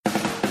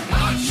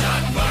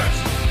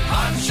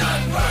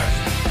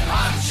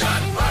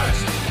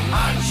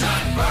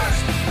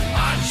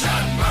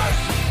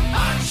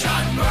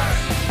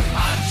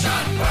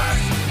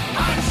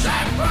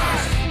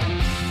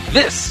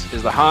This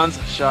is the Hans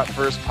Shot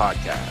First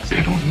podcast.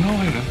 They don't know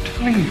it, I'm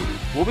telling you.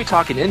 We'll be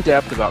talking in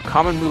depth about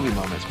common movie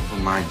moments For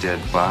my dead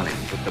body.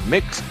 with the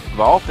mix of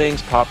all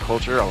things pop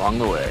culture along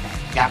the way.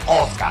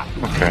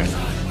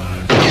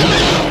 Okay.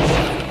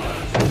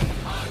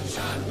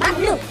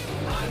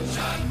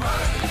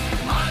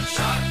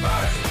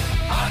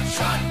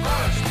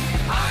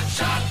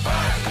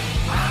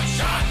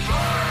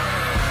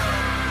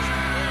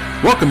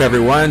 Welcome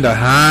everyone to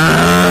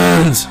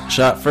Hans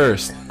Shot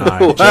First.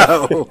 Wow.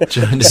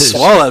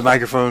 Swallow that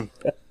microphone.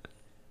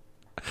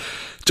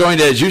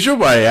 Joined as usual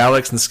by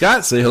Alex and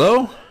Scott. Say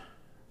hello.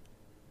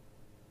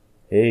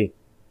 Hey.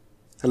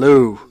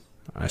 Hello.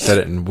 I said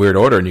it in weird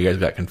order and you guys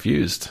got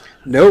confused.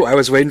 No, I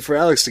was waiting for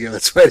Alex to go.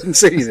 That's why I didn't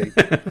say anything.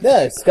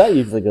 Yeah, Scott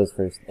usually goes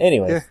first.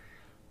 Anyway. Yeah.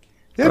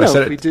 Yeah, I said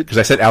no, it we did. because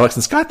I said Alex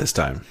and Scott this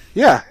time.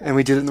 Yeah, and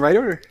we did it in the right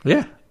order.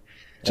 Yeah.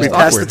 We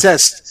passed the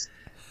test.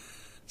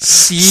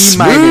 C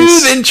Smooth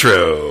minus.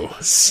 intro.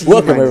 C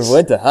Welcome minus.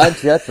 everyone to Hot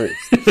Shot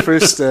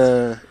First.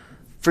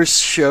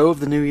 First show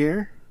of the new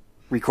year,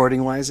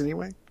 recording wise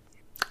anyway.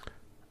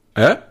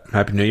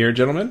 Happy New Year,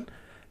 gentlemen.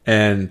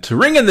 And to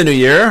ring in the new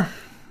year,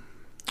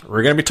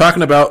 we're going to be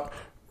talking about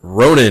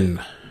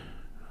Ronin.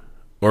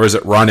 Or is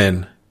it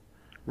Ronin?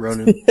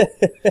 Ronan.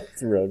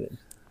 It's Ronan.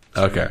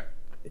 Okay.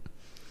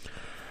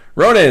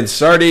 Ronin,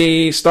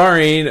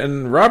 starring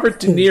and Robert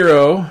De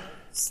Niro.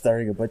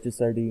 Starring a bunch of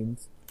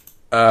sardines.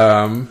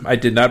 I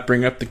did not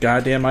bring up the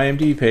goddamn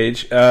IMDb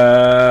page.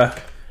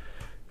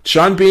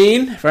 Sean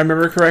Bean, if I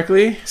remember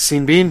correctly.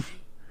 Scene Bean.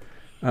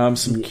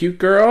 Some cute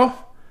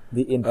girl.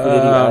 The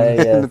Infinity Eye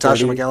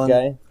Natasha 40 McKellen.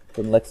 guy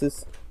from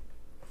Lexus.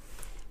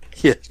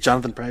 Yeah,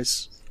 Jonathan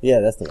Price. Yeah,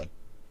 that's the one.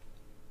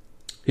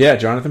 Yeah,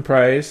 Jonathan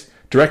Pryce.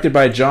 Directed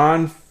by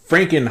John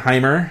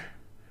Frankenheimer.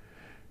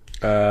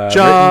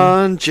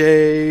 John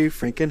J.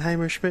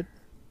 Frankenheimer Schmidt.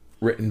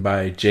 Written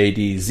by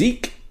J.D.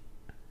 Zeke.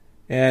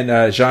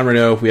 And Jean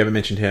Reno, we haven't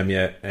mentioned him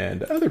yet,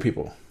 and other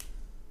people.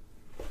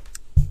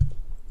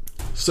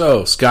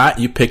 So, Scott,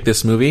 you picked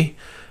this movie.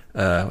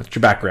 What's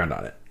your background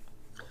on it?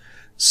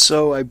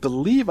 So I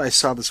believe I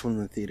saw this one in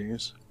the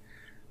theaters.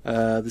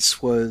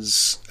 This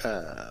was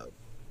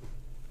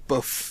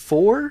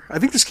before. I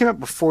think this came out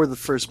before The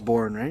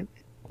Firstborn, right?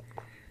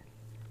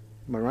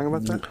 Am I wrong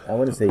about that? I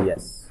want to say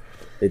yes.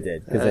 It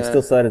did. Because I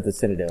still saw it at the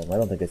Cinedome. I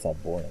don't think I saw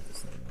Born at the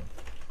Cinedome.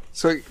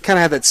 So it kind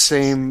of had that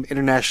same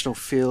international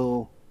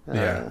feel.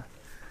 Yeah.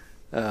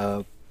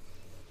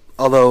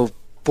 Although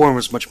Bourne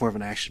was much more of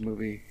an action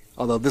movie.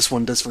 Although this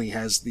one definitely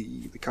has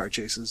the car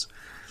chases.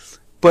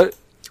 But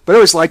I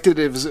always liked it.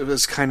 It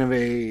was kind of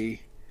a.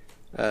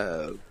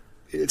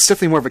 It's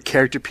definitely more of a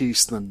character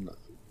piece than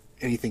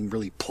anything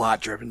really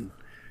plot driven.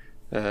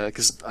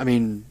 Because I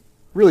mean,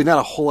 really, not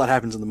a whole lot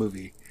happens in the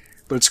movie,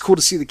 but it's cool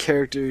to see the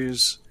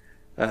characters.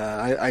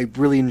 I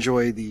really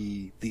enjoy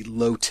the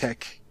low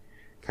tech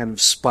kind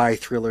of spy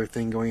thriller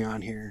thing going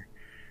on here.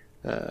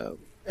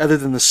 Other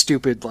than the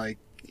stupid like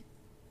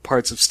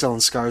parts of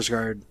Stellan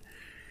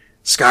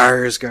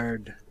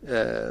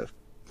Skarsgård,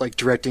 like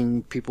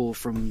directing people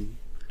from,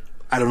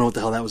 I don't know what the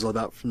hell that was all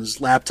about, from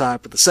his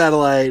laptop with the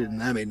satellite, and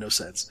that made no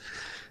sense.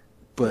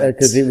 But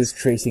Because he was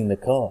tracing the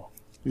car.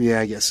 yeah,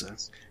 I guess so.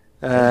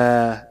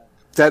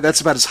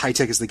 That's about as high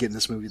tech as they get in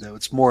this movie, though.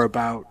 It's more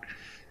about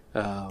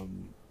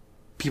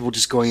people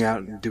just going out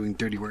and doing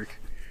dirty work.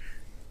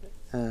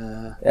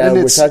 Yeah, And we're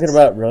it's- talking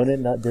about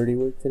Ronan, not dirty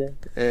work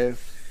today.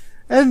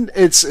 And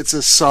it's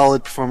a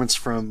solid performance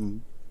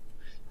from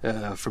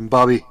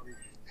Bobby,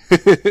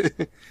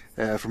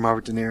 from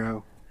Robert De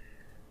Niro.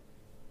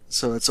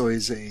 So that's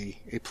always a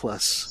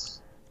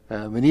plus.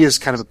 And he is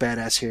kind of a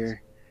badass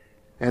here,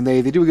 and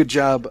they do a good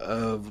job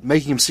of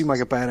making him seem like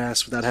a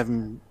badass without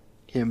having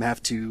him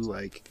have to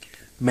like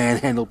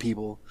manhandle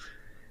people.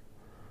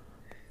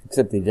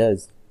 Except he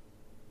does.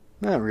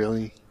 Not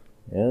really.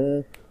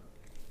 Yeah.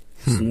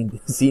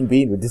 Scene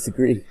Bean would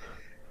disagree.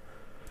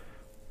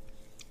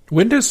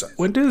 When does De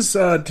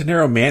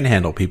Niro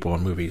manhandle people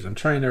in movies? I'm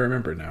trying to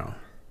remember now.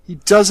 He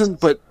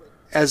doesn't, but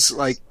as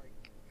like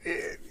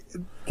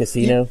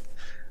Casino.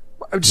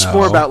 just No.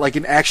 more about like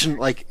an action,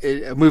 like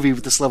a movie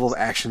with this level of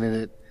action in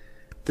it,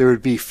 there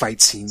would be fight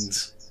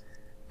scenes,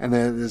 and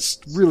there's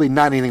really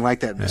not anything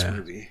like that in this Yeah.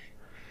 movie.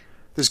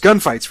 There's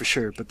gunfights for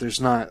sure, but there's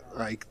not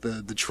like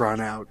the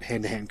drawn out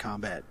hand to hand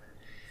combat.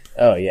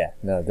 Oh, yeah.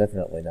 No,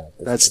 definitely not.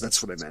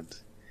 That's what I meant.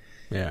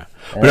 Yeah.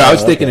 But I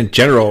was thinking in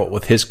general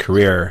with his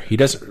career, he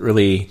doesn't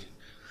really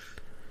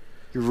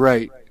You're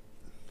right.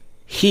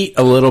 heat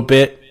a little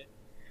bit.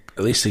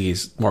 At least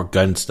he's more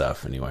gun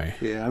stuff anyway.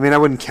 Yeah, I mean, I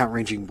wouldn't count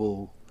Raging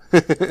Bull.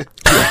 Yeah,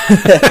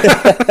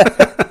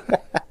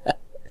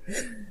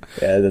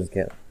 it doesn't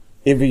count.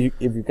 If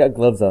you've got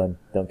gloves on,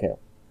 don't count.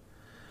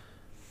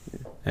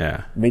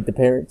 Yeah. Meet the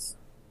parents.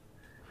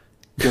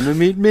 Gonna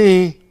meet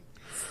me.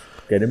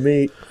 Gonna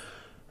meet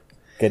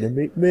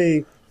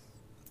me.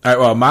 All right.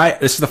 Well,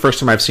 this is the first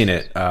time I've seen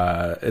it.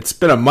 It's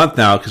been a month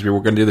now because we were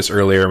going to do this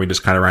earlier and we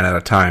just kind of ran out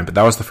of time. But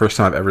that was the first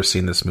time I've ever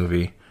seen this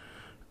movie.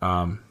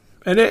 And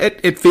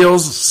it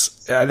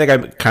feels. I think I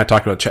kind of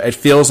talked about. It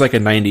feels like a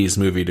 '90s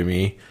movie to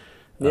me.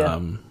 Yeah.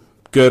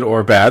 good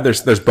or bad.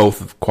 There's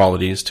both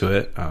qualities to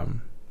it.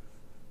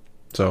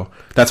 So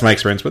that's my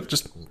experience with it.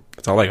 Just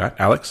that's all I got.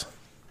 Alex?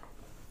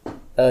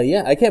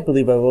 Yeah, I can't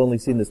believe I've only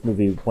seen this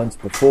movie once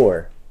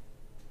before,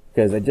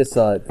 because I just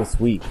saw it this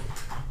week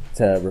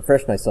to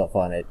refresh myself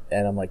on it,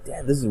 and I'm like,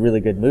 damn, this is a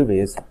really good movie.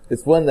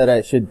 It's one that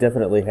I should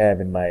definitely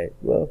have in my,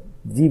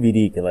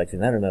 DVD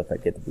collection. I don't know if I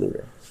get the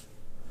Blu-ray.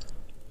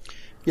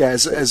 Yeah,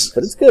 but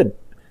it's good.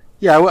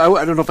 Yeah,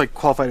 I don't know if I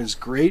qualify it as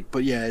great,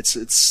 but yeah, it's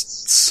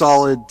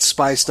solid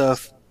spy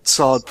stuff,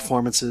 solid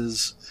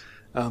performances,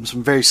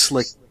 some very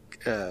slick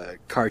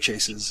car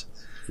chases.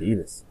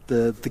 Jesus.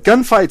 The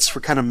gunfights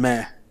were kind of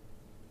meh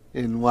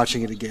in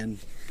watching it again,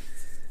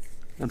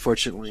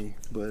 unfortunately,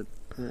 but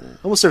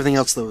almost everything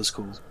else though was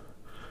cool.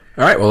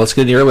 All right, well, let's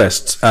get into your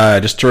list.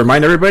 Just to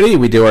remind everybody,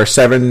 we do our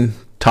 7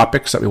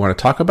 topics that we want to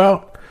talk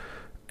about,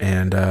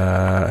 and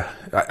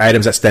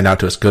items that stand out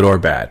to us, good or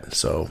bad.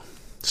 So,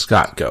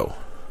 Scott, go.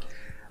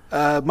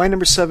 My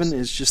number 7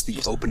 is just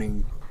the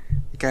opening,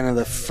 kind of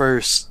the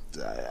first,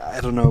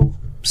 7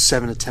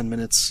 to 10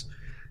 minutes.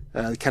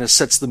 It kind of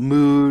sets the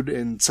mood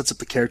and sets up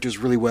the characters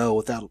really well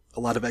without a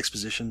lot of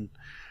exposition.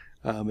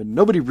 And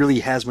nobody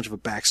really has much of a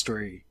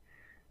backstory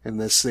in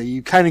this.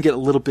 You kind of get a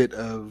little bit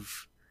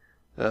of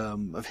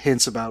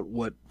hints about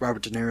what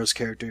Robert De Niro's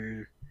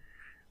character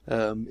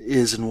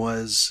is and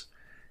was,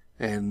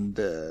 and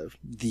the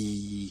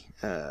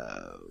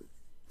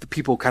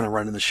people kind of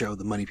running the show,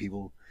 the money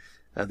people,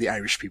 the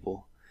Irish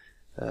people,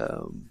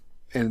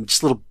 and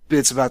just little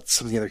bits about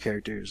some of the other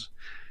characters.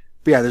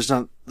 But yeah, there's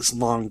not this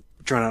long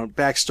drawn out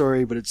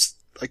backstory, but it's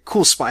like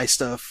cool spy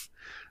stuff.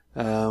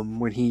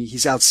 When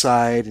he's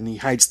outside and he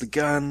hides the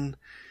gun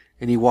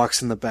and he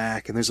walks in the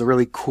back, and there's a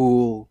really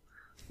cool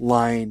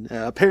line.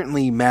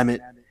 Apparently Mamet,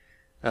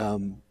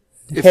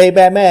 Hey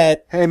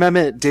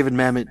Mamet, David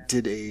Mamet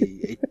did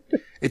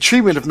a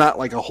treatment of not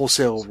like a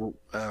wholesale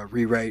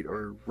rewrite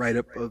or write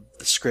up of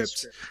the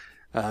script.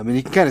 And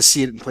you can kind of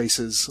see it in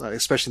places,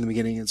 especially in the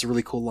beginning. It's a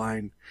really cool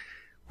line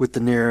with De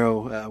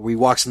Niro, where he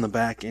walks in the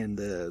back and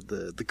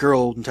the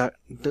girl,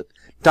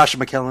 Dasha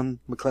McClellan,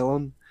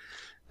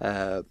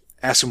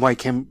 asks him why he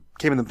came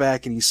in the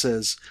back, and he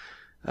says,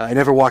 I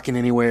never walk in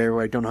anywhere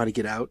where I don't know how to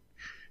get out.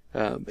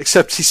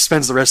 Except he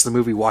spends the rest of the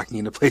movie walking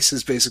into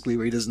places basically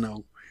where he doesn't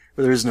know,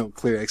 where there is no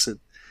clear exit.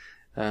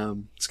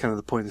 It's kind of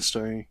the point of the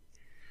story.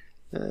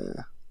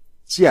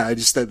 So yeah, I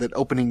just, that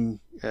opening,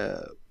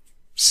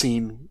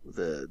 scene,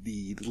 the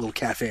little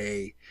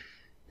cafe,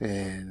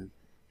 and,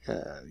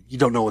 you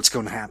don't know what's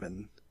going to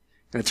happen.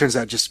 And it turns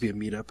out just to be a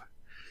meetup.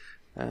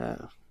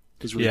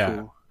 It's really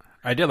cool.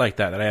 I did like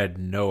that I had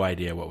no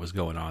idea what was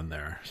going on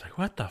there. It's like,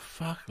 what the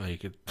fuck?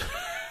 Like,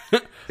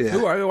 Yeah.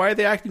 why are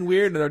they acting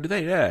weird? Or do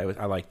they? Yeah,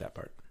 I like that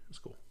part. It's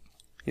cool.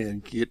 Yeah,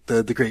 and you get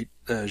the great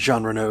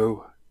Jean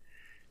Reno.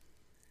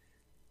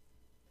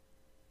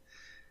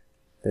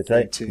 That's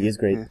right. He is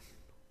great. Yeah.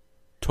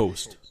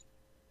 Toast.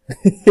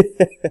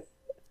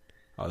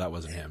 Oh, that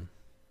wasn't him.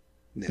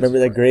 Remember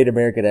that great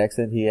American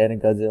accent he had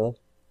in Godzilla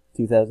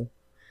 2000?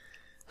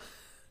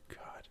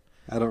 God.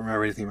 I don't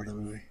remember anything about the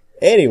movie.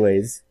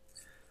 Anyways.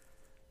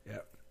 Yeah.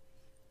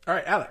 All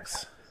right,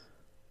 Alex.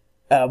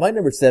 My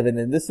number 7,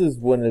 and this is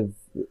one of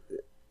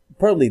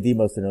probably the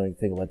most annoying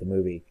thing about the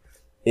movie,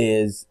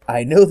 is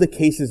I know the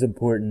case is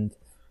important.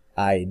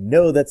 I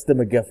know that's the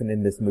MacGuffin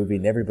in this movie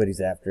and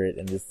everybody's after it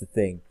and this is the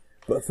thing.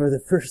 But for the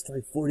first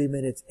 40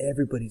 minutes,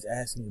 everybody's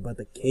asking about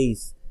the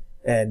case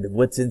and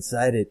what's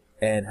inside it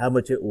and how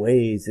much it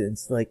weighs. And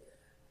it's like,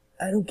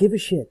 I don't give a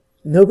shit.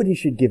 Nobody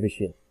should give a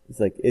shit. It's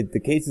like, the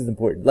case is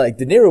important. Like,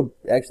 De Niro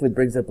actually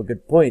brings up a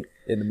good point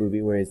in the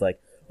movie where he's like,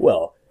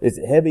 well, is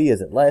it heavy? Is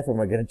it light? Am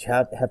I going to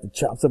have to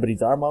chop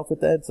somebody's arm off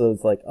with that? So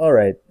it's like,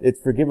 alright, it's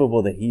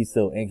forgivable that he's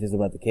so anxious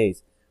about the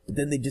case. But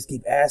then they just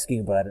keep asking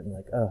about it and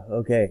like, oh,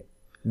 okay,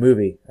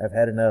 movie, I've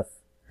had enough.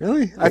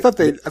 Really? I thought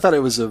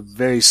it was a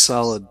very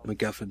solid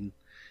MacGuffin.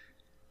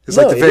 It's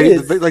No, like it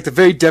is. the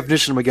very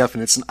definition of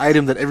MacGuffin. It's an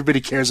item that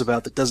everybody cares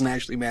about that doesn't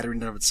actually matter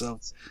in and of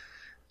itself.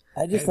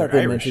 I just And thought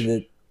they're they Irish. mentioned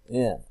it,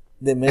 yeah.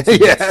 They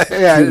mentioned Yeah,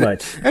 yeah. too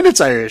much. And it's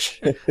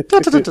Irish. Da, da,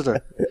 da, da, da.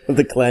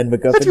 The clan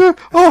MacGuffin.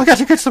 Oh, I got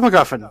to get the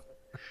MacGuffin.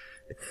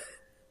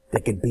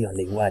 There can be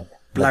only one.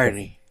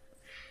 Blarney.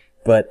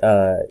 But,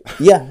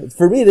 yeah,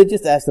 for me, they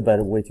just asked about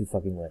it way too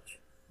fucking much.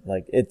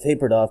 Like, it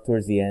tapered off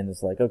towards the end.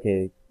 It's like,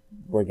 okay,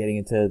 we're getting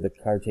into the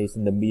car chase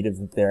and the meat of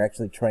it. They're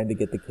actually trying to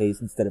get the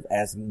case instead of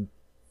asking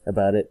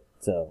about it.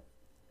 So,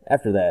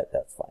 after that,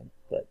 that's fine.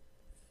 But,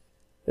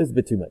 it was a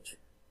bit too much.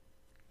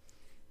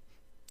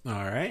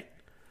 All right.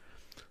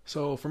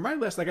 So for my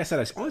list, like I said,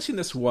 I've only seen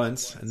this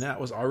once, and that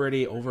was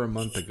already over a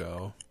month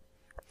ago.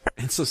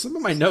 And so some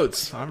of my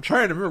notes, I'm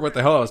trying to remember what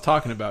the hell I was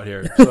talking about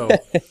here. So,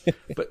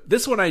 but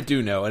this one I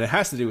do know, and it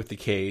has to do with the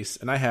case.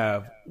 And I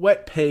have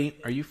wet paint.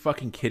 Are you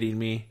fucking kidding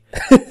me?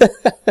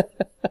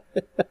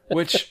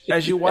 Which,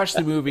 as you watch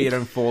the movie, it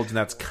unfolds, and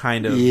that's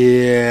kind of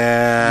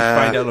Yeah.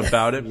 you find out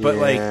about it. But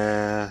like,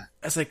 Yeah.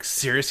 it's like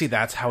seriously,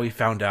 that's how he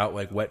found out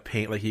like wet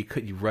paint. Like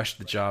he rushed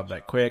the job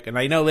that quick. And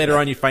I know later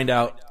on you find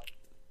out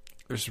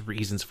there's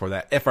reasons for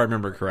that, if I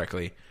remember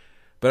correctly.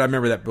 But I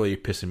remember that really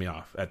pissing me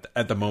off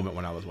at the moment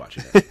when I was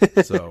watching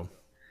it. So,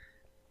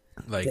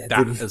 like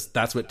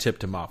that's what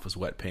tipped him off was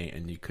wet paint,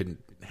 and you couldn't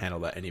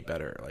handle that any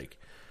better. Like,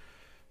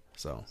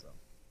 so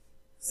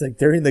it's like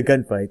during the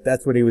gunfight,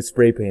 that's when he was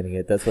spray painting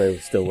it. That's why it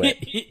was still wet.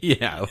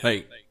 yeah.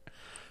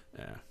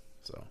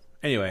 So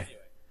anyway,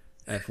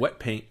 if wet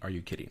paint, are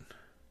you kidding,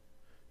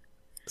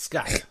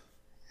 Scott?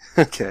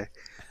 Okay.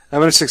 My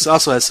number 6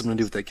 also has something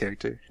to do with that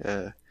character.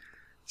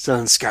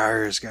 Stellan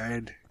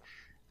Skarsgård.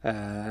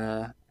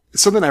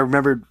 It's something I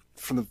remembered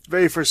from the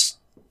very first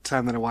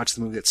time that I watched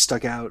the movie that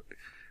stuck out,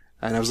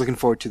 and I was looking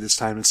forward to this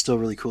time. It's still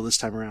really cool this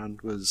time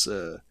around. Was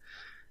you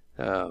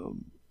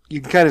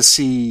can kind of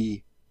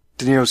see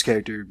De Niro's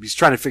character. He's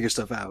trying to figure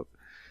stuff out.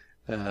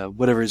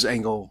 Whatever his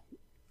angle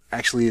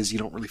actually is, you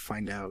don't really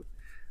find out.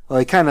 Well,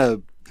 they kind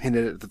of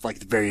hinted at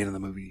the very end of the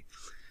movie.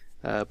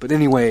 But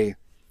anyway,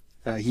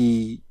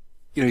 he's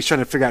trying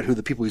to figure out who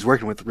the people he's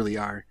working with really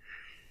are.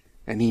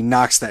 And he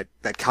knocks that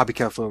coffee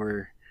cup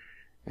over,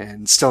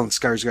 and Stellan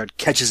Skarsgård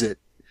catches it,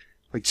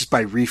 like just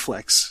by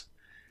reflex.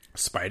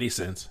 Spidey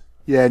sense.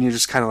 Yeah, and you're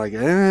just kind of like,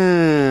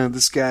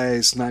 this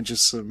guy's not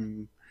just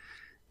some,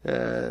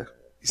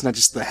 he's not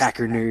just the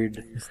hacker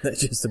nerd. He's not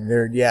just some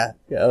nerd, yeah.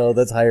 Oh,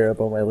 that's higher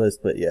up on my list,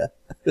 but yeah.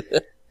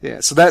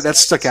 Yeah, so that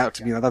stuck out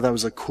to me. I thought that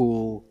was a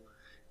cool,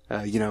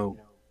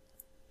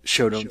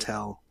 show don't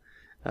tell.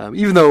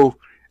 Even though,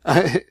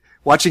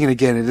 watching it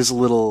again, it is a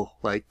little,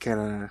 like, kind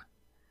of,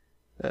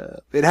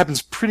 it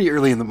happens pretty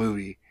early in the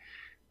movie.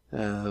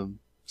 So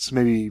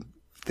maybe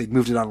if they'd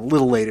moved it on a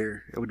little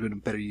later, it would have been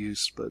a better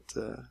use, but,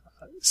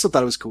 still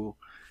thought it was cool.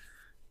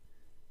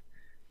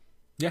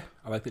 Yeah,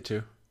 I liked it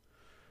too.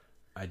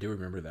 I do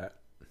remember that.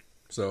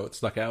 So it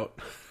stuck out.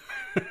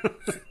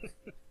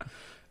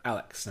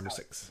 Alex, number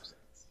 6.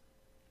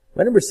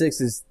 My number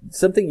 6 is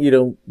something you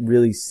don't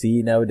really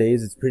see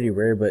nowadays. It's pretty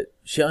rare, but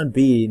Sean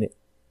Bean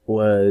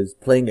was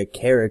playing a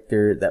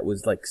character that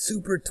was like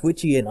super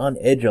twitchy and on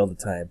edge all the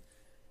time.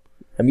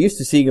 I'm used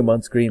to seeing him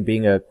on screen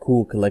being a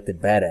cool,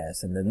 collected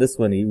badass, and then this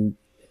one,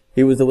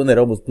 he was the one that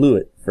almost blew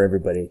it for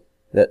everybody.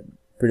 That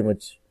pretty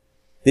much...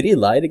 Did he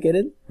lie to get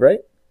in, right?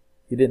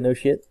 He didn't know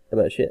shit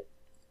about shit.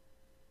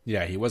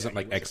 Yeah, he wasn't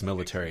like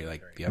ex-military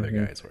like the other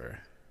guys were.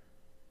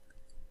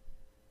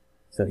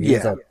 So he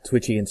was all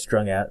twitchy and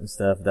strung out and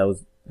stuff. That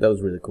was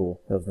really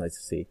cool. That was nice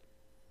to see.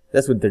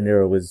 That's when De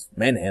Niro was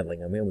manhandling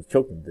him. He almost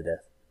choked him to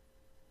death.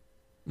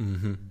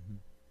 Mm-hmm.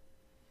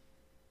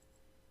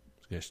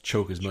 Just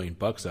choke his $1 million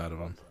out of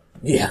him.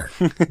 Yeah.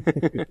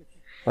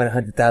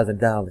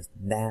 $100,000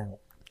 now.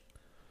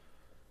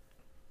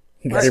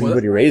 He got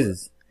everybody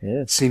raises.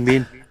 Yeah. Scene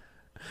Bean.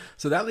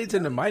 So that leads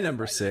into my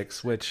number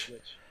 6, which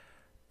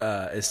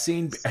is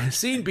Scene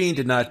Bean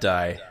did not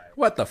die.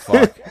 What the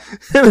fuck?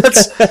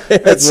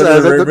 It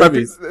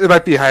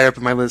might be higher up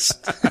in my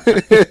list.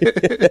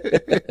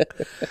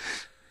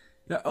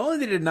 Not only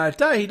did he not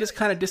die, he just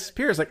kind of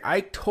disappears. Like,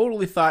 I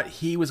totally thought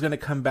he was going to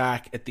come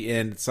back at the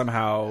end and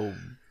somehow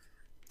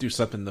do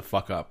something to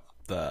fuck up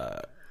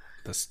the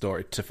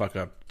story, to fuck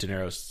up De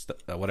Niro's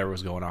whatever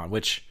was going on,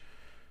 which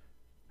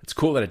it's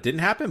cool that it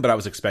didn't happen, but I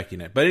was expecting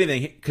it. But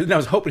anything, because I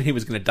was hoping he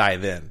was going to die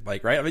then.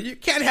 Like, right? I mean, you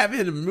can't have him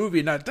in a movie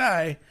and not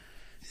die.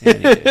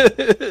 And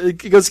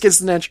it goes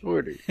against the natural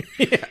order.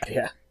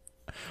 Yeah.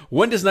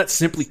 One does not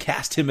simply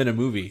cast him in a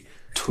movie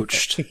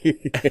Touched.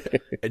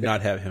 and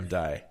not have him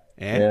die.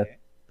 And Yeah.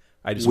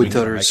 I just winked at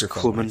the Winters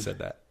microphone when I Kluman. said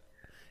that.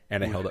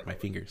 And I held up my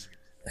fingers.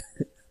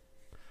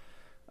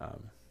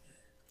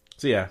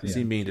 So yeah,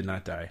 Scene Bean did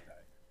not die.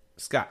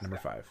 Scott, number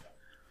 5.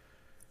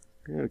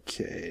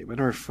 Okay, my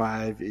number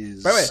 5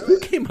 is... By the way, who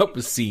came up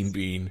with Scene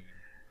Bean?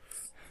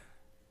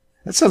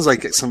 That sounds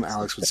like something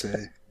Alex would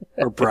say.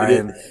 Or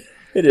Brian.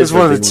 It It's is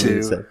one of the something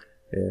we two. would say.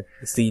 Yeah.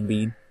 Scene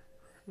Bean.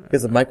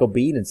 Because of Michael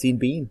Bean and Scene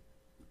Bean.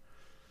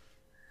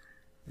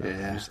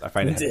 Yeah. I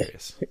find it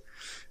hilarious.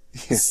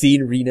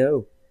 Scene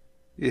Reno.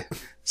 Yeah.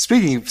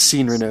 Speaking of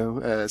Jean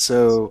Reno,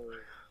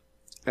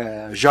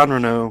 Jean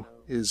Reno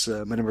is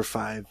my number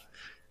 5.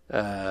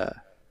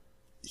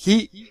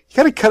 He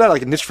kind of cut out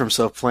like a niche for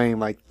himself playing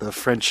like the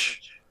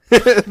French,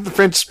 the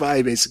French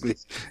spy basically.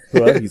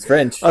 Well, he's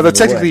French. Although number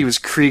technically he one. was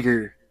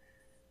Krieger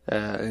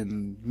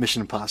in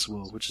Mission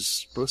Impossible, which is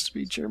supposed to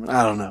be German.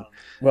 I don't know.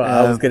 Well,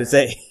 I was going to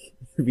say,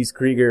 if he's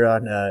Krieger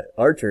on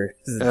Archer,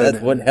 that's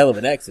no. one hell of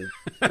an accent.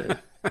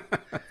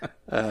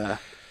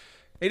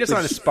 He just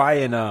not a spy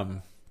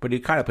in but he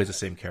kind of plays the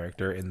same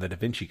character in the Da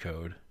Vinci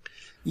Code.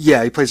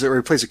 Yeah, he plays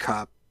a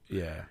cop.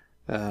 Yeah.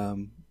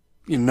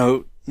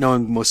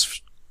 Knowing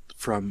most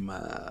from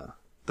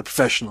The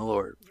Professional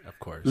or Of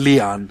course.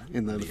 Leon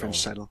in the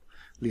French title,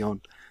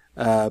 Leon.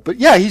 But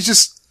yeah, he's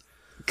just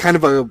kind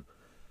of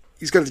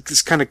he's got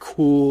this kind of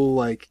cool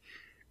like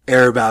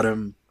air about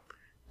him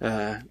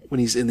when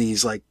he's in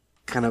these like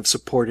kind of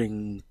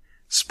supporting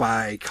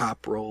spy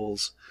cop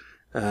roles,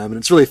 and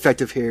it's really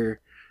effective here.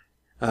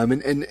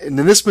 And in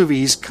this movie,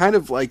 he's kind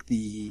of like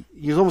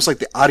he's almost like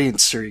the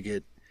audience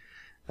surrogate.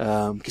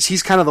 Cause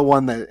he's kind of the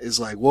one that is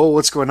like, whoa,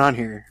 what's going on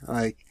here?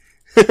 Like,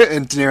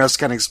 and De Niro's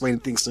kind of explaining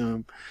things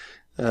to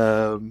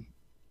him.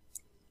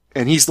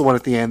 and he's the one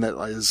at the end that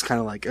is kind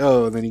of like,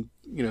 oh, and then he,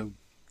 you know,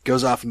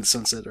 goes off in the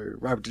sunset, or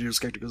Robert De Niro's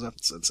character goes off in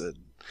the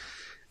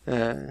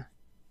sunset.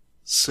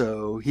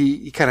 So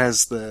he kind of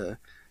has the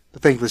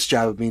thankless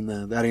job of being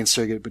the audience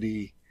surrogate, but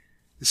he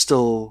is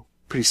still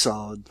pretty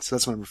solid. So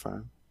that's my number 5.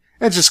 And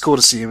it's just cool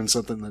to see him in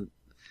something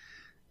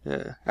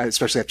that,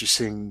 especially after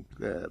seeing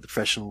the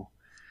Professional.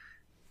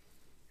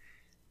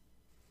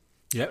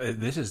 Yeah,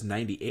 this is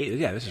 98.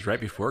 Yeah, this is right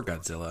before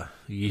Godzilla.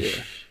 Yeesh.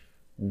 Yeah.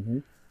 Mm-hmm.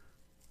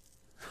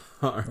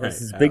 All right,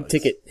 This is big Alex.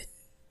 ticket.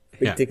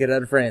 Big Yeah. ticket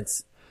out of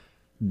France.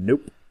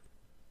 Nope.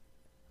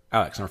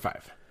 Alex, number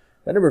 5.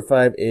 My number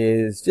 5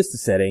 is just the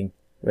setting.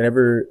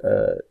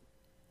 Whenever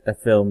a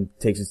film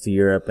takes us to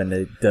Europe and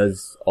it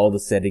does all the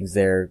settings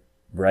there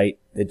right,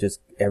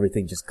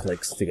 everything just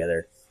clicks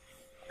together.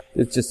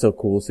 It's just so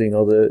cool seeing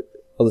all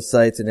the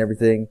sights and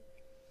everything.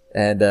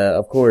 And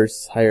of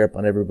course, higher up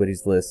on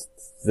everybody's list,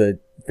 the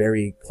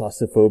very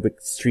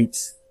claustrophobic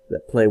streets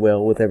that play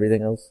well with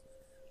everything else.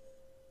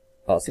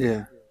 Awesome.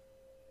 Yeah.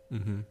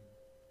 Mm-hmm.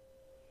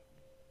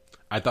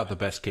 I thought the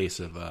best case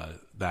of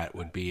that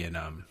would be in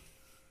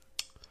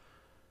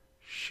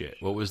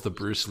what was the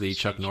Bruce Lee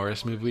Chuck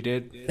Norris movie we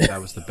did? That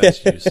was the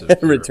best use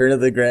of Return of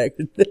the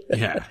Dragon.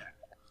 Yeah.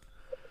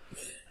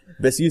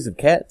 Best use of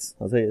cats,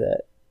 I'll tell you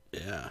that.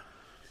 Yeah.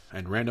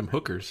 And random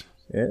hookers.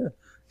 Yeah.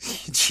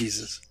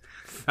 Jesus.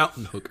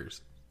 Fountain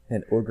hookers.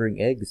 And ordering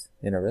eggs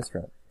in a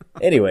restaurant.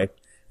 Anyway.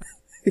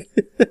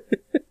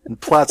 And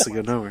plots that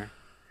go nowhere.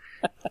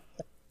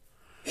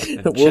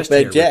 And Wolf chest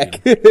hair and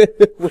Jack.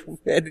 ripping. Wolf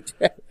and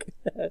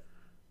Jack.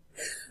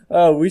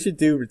 Oh, we should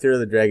do Return of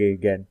the Dragon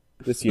again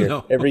this year.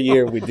 No. Every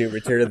year we do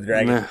Return of the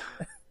Dragon. Nah.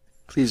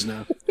 Please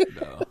no.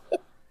 No.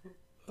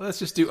 Let's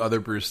just do other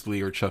Bruce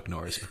Lee or Chuck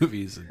Norris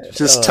movies. And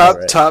Just Oh,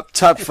 right.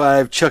 top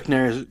 5 Chuck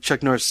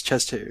Norris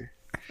chest hair.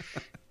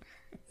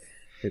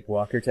 Like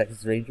Walker,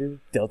 Texas Ranger,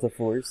 Delta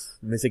Force,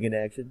 Missing in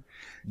Action.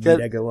 Yeah.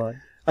 Need I go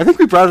on? I think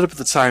we brought it up at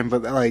the time,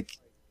 but like,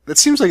 that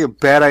seems like a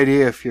bad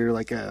idea if you're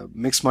like a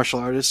mixed martial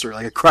artist or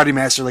like a karate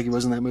master like he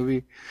was in that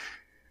movie.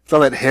 With all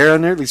that hair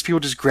on there, these people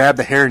just grab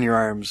the hair in your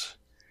arms.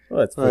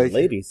 Well, it's for Like-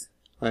 ladies.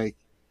 Like,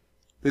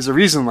 there's a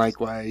reason like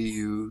why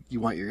you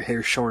want your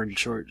hair short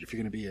if you're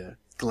gonna be a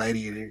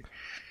gladiator.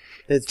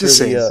 It's Just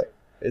for the, saying.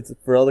 it's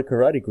for all the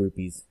karate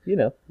groupies. You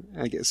know,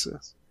 I guess so.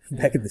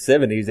 back in the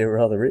 70s, they were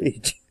all the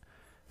rage.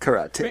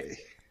 Karate.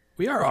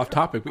 we are off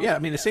topic, but yeah, I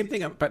mean the same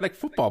thing. But like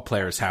football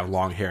players have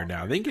long hair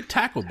now; they can get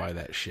tackled by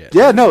that shit.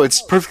 Yeah, no,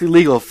 it's perfectly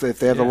legal if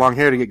they have the long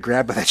hair to get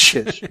grabbed by that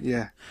shit.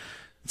 Yeah.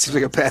 It seems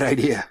like a bad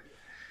idea.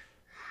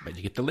 But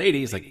you get the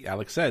ladies, like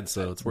Alex said,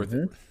 so it's worth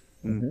it.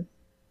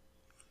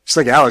 Just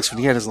like Alex when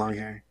he had his long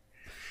hair.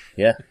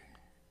 Yeah.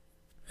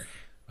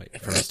 Like,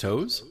 from his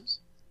toes.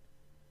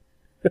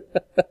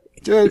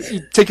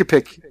 You take your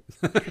pick.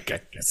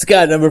 Okay.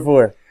 Scott, number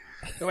 4.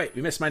 Oh, wait,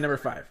 we missed my number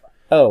 5.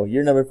 Oh,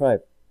 you're number 5.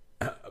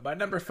 My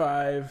number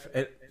 5.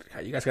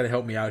 God, you guys got to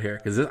help me out here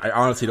because I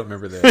honestly don't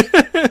remember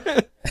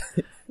this.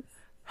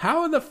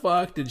 How in the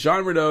fuck did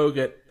Jean Reno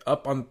get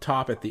up on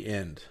top at the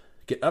end?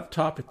 Get up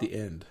top at the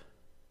end.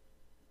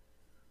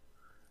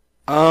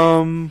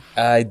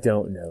 I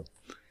don't know.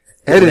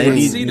 Editing.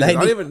 See, I don't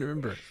 90 even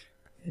remember.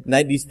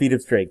 90 speed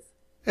of strength.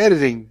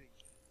 Editing.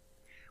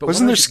 But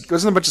Wasn't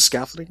what there a bunch of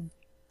scaffolding?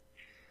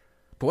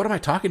 But what am I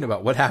talking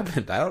about? What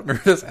happened? I don't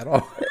remember this at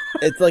all.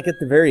 It's like at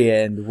the very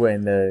end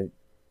when the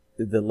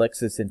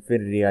Lexus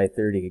Infinity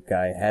i30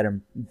 guy had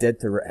De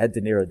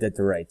Niro dead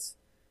to rights,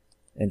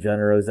 and John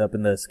rose up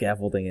in the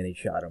scaffolding and he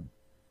shot him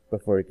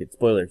before he could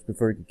kill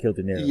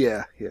De Niro.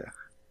 Yeah.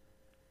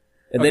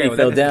 And Okay, then he well,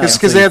 fell that- down Because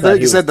so they he have thought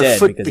he was the dead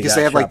foot he because got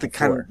they have like shot the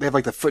before. they have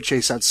like the foot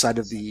chase outside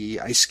of the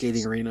ice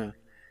skating arena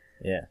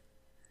Yeah.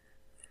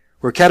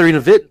 where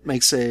Katarina Witt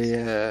makes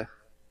plays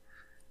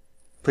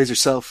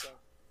herself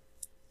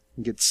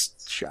and gets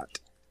shot.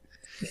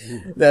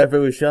 Now, if it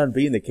was Sean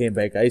Bean that came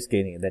back ice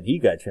skating and then he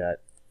got shot,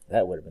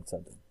 that would have been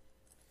something.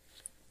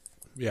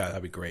 Yeah,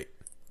 that'd be great.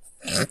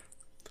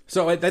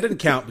 So that didn't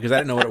count because I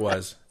didn't know what it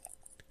was.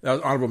 That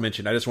was honorable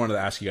mention. I just wanted to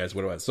ask you guys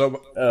what it was.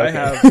 So I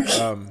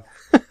have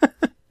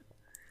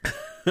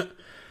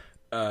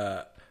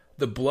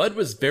the blood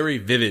was very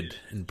vivid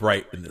and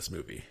bright in this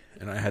movie,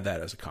 and I had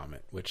that as a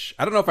comment, which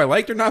I don't know if I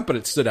liked or not, but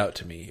it stood out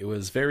to me. It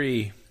was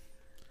very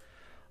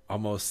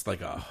almost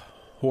like a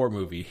horror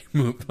movie,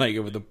 like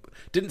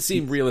didn't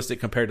seem realistic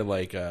compared to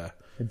like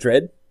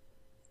Dread?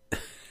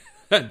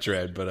 not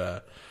Dread,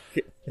 but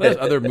those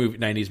other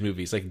 90s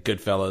movies like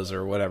Goodfellas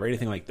or whatever,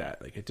 anything like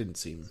that. Like it didn't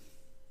stand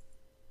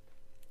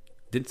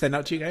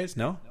out to you guys?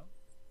 No?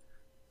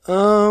 Yeah,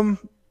 I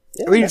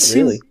mean, not it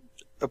seemed really.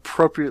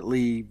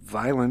 appropriately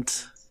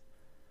violent.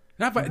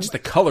 Not by, just the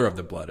color of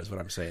the blood is what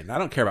I'm saying. I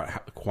don't care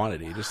about the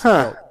quantity. Just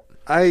Huh.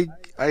 I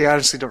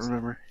honestly don't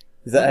remember.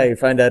 Is that how you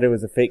find out it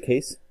was a fake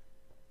case?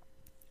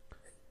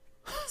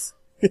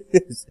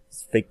 It's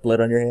fake blood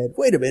on your head.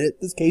 Wait a minute,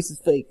 this case is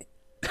fake.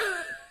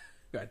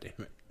 God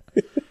damn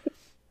it.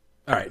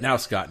 All right, now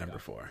Scott, number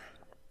 4.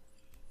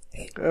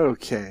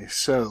 Okay,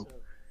 so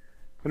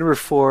my number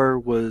 4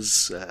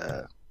 was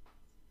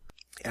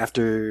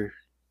after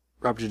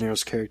Robert De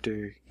Niro's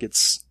character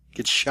gets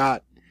gets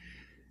shot,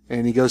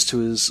 and he goes to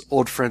his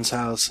old friend's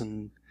house,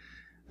 and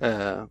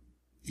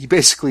he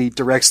basically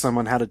directs them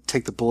on how to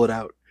take the bullet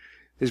out.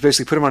 He's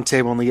basically put him on a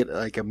table, and they get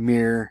like a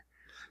mirror,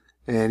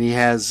 and he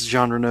has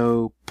Jean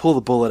Reno pull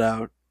the bullet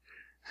out.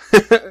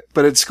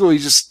 But at school,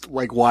 he's just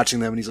like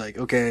watching them, and he's like,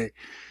 okay,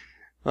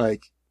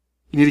 like,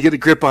 you need to get a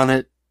grip on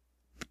it.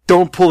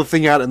 Don't pull the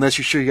thing out unless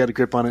you're sure you got a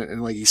grip on it.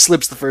 And like, he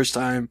slips the first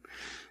time,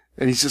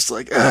 and he's just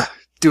like,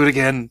 do it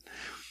again.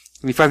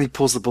 And he finally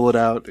pulls the bullet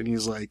out, and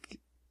he's like,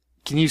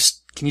 can you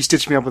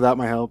stitch me up without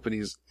my help?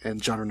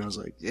 And Jean Reno's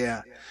like,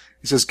 yeah.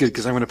 He says, good,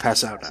 because I'm going to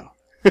pass out now.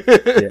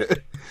 Yeah.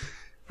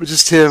 But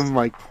just him,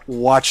 like,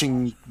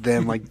 watching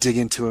them, like, dig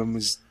into him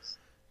is,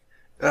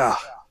 Yeah,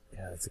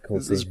 it's a cool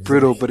it was scene.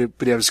 brutal, but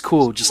it was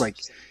cool. Just like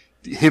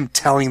him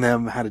telling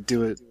them how to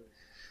do it.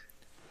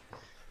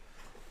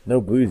 No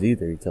booze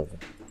either, he tells them.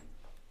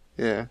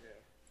 Yeah.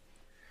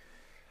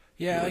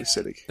 Yeah, Really like,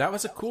 acidic. that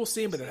was a cool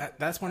scene, but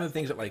that's one of the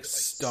things that like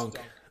stunk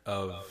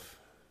of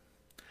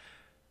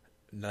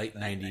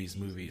 90s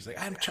movies. Like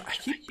I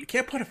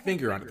can't put a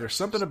finger on it. There's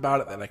something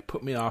about it that like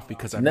put me off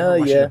because I've never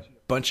watched a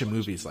bunch of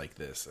movies like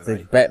this. And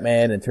It's like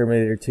Batman and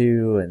Terminator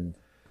 2 and...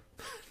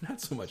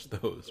 not so much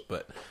those,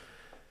 but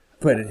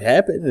But it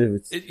happened. It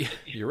was...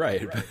 you're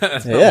right.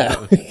 That's not Yeah. what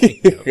I was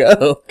thinking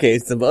of. Okay,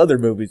 some other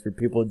movies where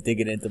people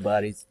digging into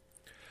bodies.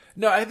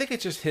 No, I think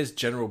it's just his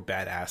general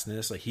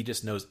badassness. Like he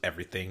just knows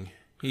everything.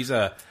 He's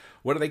a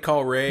what do they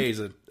call Ray? He's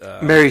a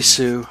Mary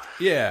Sue.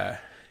 yeah.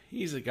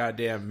 He's a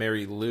goddamn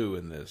Mary Lou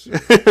in this.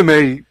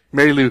 Mary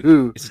Lou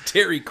Who. He's a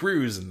Terry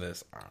Crews in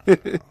this.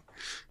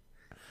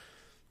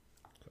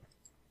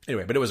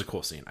 Anyway, but it was a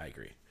cool scene. I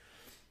agree.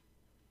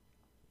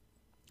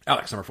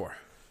 Alex, number 4.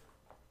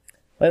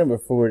 My number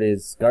 4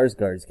 is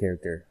Skarsgård's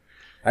character.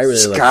 I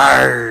really like him.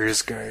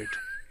 Skarsgård.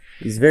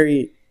 He's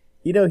very,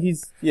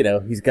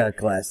 he's got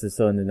glasses.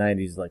 So in the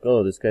 90s, like,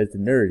 oh, this guy's the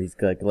nerd. He's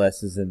got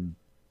glasses and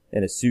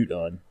a suit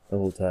on the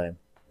whole time.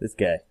 This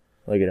guy,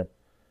 look at him.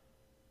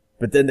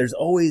 But then there's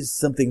always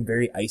something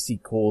very icy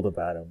cold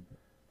about him.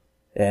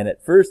 And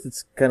at first,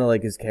 it's kind of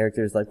like his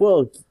character is like,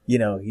 well,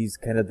 he's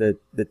kind of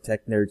the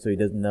tech nerd, so he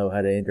doesn't know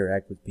how to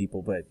interact with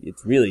people. But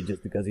it's really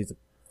just because he's a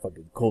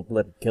fucking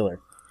cold-blooded killer.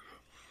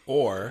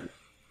 Or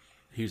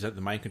he was at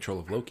the mind control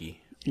of Loki.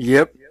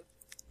 Yep.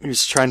 He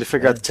was trying to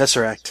figure out the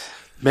Tesseract.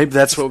 Maybe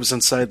that's what was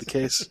inside the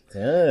case.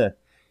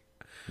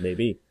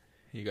 Maybe.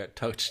 He got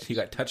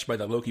touched by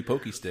the Loki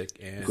pokey stick,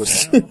 and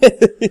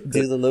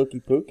Do the Loki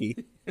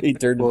pokey. He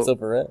turned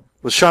himself around.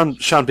 Well,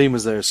 Sean Bean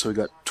was there, so he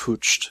got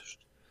touched.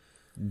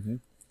 Mm-hmm.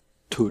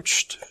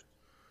 Touched.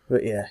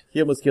 But yeah,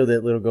 he almost killed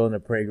that little girl in the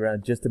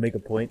playground just to make a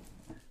point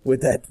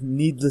with that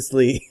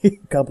needlessly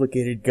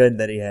complicated gun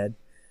that he had.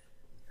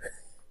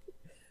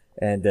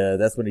 And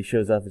that's when he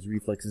shows off his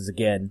reflexes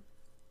again.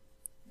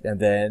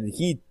 And then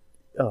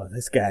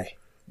this guy.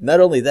 Not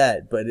only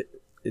that, but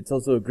it's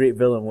also a great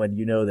villain when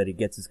you know that he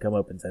gets his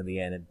comeuppance in the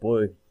end. And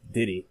boy,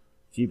 did he.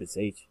 Jeebus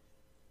H.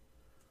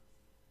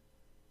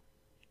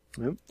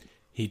 Yep.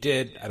 he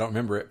did. I don't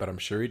remember it, but I'm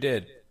sure he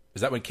did.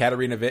 Is that when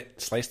Katarina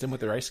Witt sliced him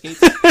with her ice skates?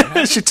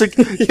 she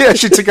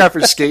took off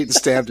her skate and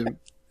stabbed him.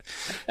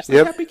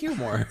 Yep. Happy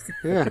Gilmore.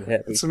 Yeah,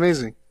 it's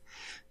amazing.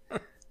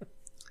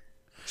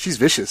 She's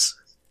vicious.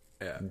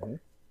 Yeah. Mm-hmm.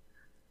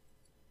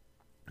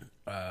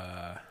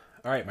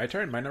 All right, my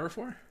turn. My number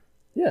 4.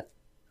 Yeah.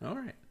 All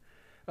right.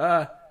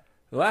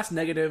 The last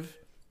negative,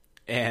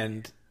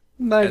 and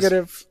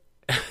Negative.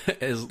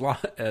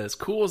 as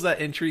cool as that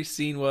entry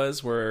scene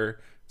was, where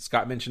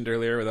Scott mentioned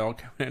earlier, where they all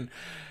come in,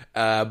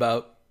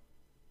 about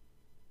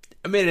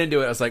a minute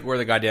into it, I was like, "Where are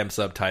the goddamn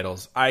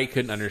subtitles?" I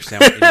couldn't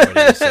understand what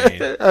anybody was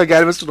saying. Oh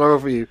god, it must be normal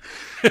for you.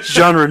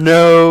 Jean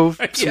Reno,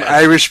 some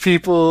Irish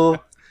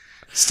people,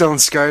 Stellan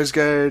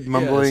Skarsgård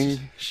mumbling. Yes,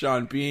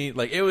 Sean Bean,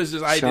 like it was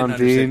just I Sean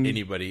didn't understand Bean.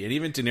 anybody, and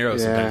even De Niro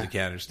sometimes I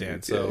can't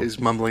understand. So he's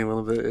mumbling a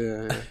little bit.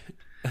 Yeah.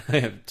 I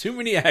have too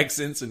many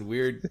accents and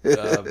weird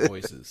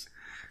voices.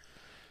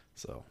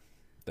 So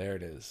there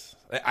it is.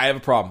 I have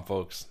a problem,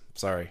 folks.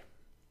 Sorry.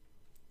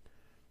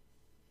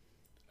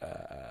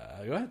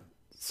 Go ahead,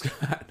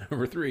 Scott.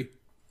 Number 3.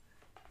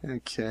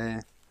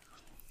 Okay.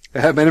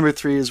 My number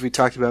 3, as we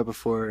talked about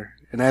before,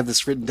 and I have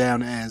this written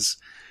down as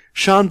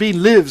Sean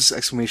Bean lives!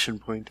 Exclamation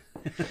point.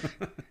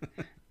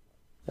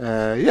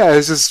 Yeah,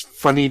 it's just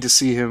funny to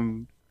see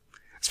him,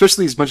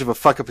 especially as much of a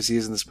fuck up as he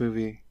is in this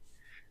movie,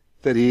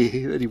 that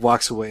he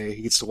walks away.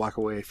 He gets to walk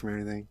away from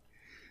everything.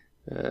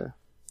 But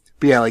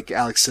yeah, like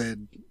Alex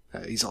said,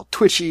 he's all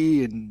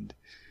twitchy and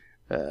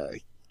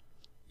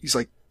he's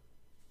like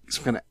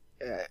some kind of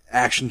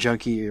action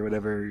junkie or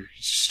whatever.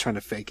 He's just trying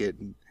to fake it,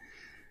 and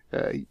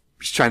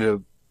he's trying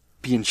to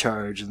be in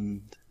charge.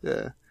 And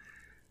the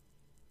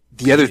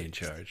other In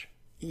charge.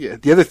 Yeah,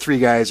 the other 3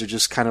 guys are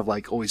just kind of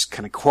like always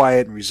kind of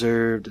quiet and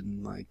reserved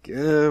and like,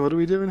 what are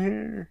we doing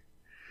here?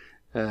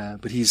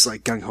 But he's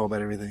like gung ho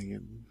about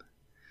everything,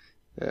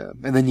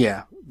 and then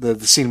yeah, the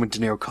scene when De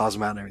Niro calls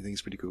him out and everything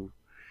is pretty cool.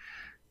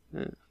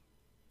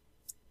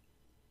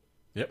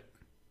 Yep.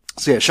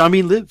 So yeah, Sean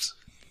Bean lives.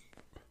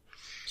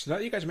 So now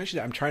that you guys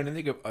mentioned it, I'm trying to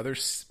think of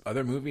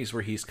other movies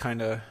where he's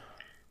kind of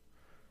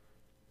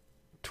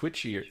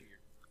twitchy.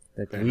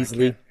 Like And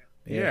Weasley.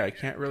 I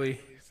can't really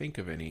think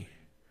of any.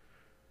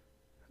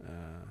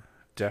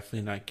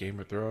 Definitely not Game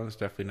of Thrones.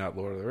 Definitely not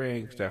Lord of the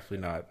Rings.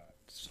 Definitely not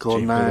GoldenEye.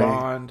 James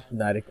Bond.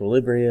 Not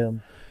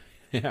Equilibrium.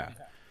 Yeah.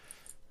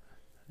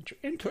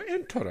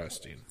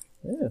 Interesting.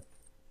 Yeah.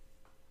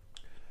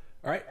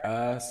 All right,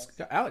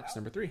 Alex,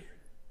 number 3.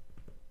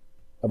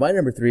 My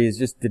number 3 is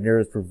just De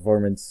Niro's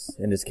performance,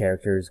 and his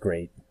character is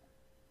great.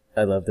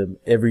 I loved him.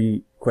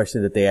 Every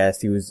question that they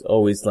asked, he was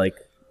always like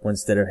one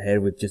step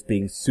ahead with just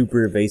being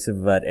super evasive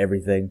about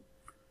everything.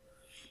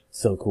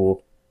 So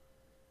cool.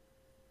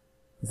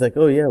 He's like,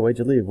 oh yeah, why'd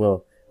you leave?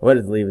 Well, I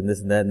wanted to leave and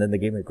this and that, and then they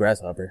gave me a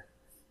grasshopper.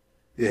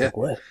 Yeah. Like,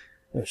 what?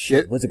 Oh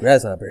shit, what's a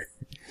grasshopper?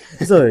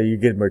 So you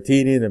get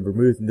martini and then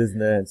vermouth and this and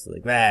that. It's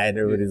like, man, and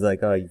everybody's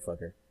like, oh, you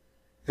fucker.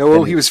 Yeah,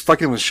 well, he was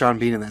fucking with Sean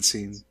Bean in that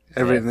scene.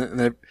 And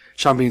then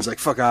Sean Bean's like,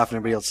 fuck off, and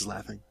everybody else is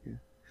laughing. Yeah.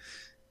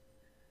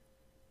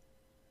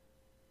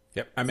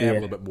 Yep, I may have a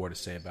little bit more to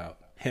say about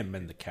him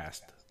and the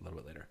cast a little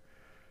bit later.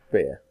 But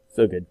yeah,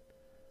 so good.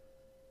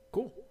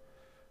 Cool.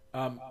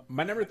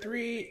 My number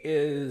 3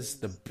 is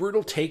the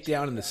brutal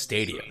takedown in the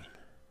stadium.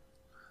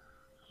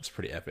 It's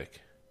pretty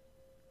epic.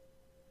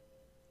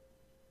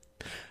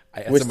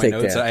 I had Which some of my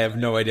notes. takedown? I have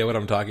no idea what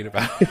I'm talking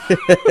about.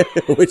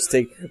 Which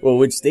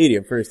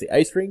stadium first? The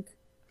ice rink?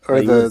 Or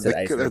you the said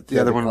ice rink.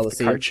 other The one with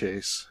the Coliseum? car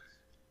chase.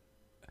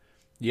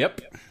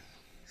 Yep.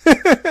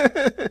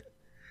 I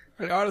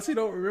honestly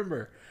don't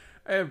remember.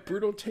 I have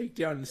brutal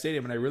takedown in the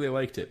stadium, and I really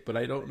liked it, but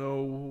I don't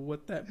know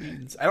what that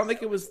means. I don't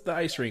think it was the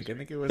ice rink. I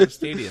think it was the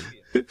stadium.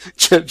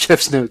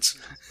 Jeff's notes.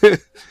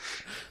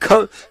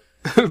 Brutal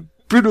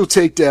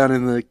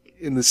takedown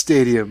in the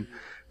stadium.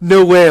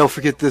 No way I'll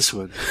forget this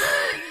one.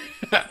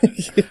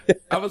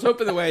 I was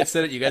hoping the way I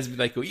said it, you guys would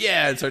be like, "Oh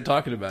yeah," and start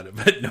talking about it.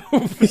 But no,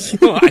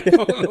 I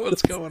don't know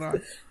what's going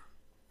on.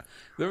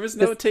 There was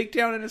no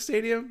takedown in a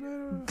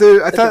stadium.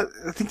 I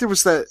think there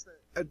was that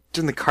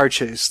during the car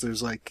chase.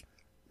 There's like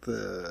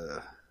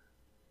the.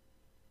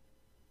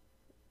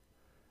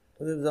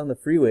 Well, it was on the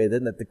freeway,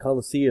 then at the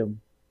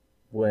Coliseum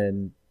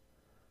when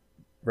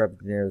Robert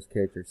De Niro's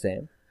character,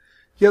 Sam.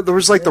 Yeah, there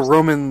was like the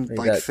Roman Or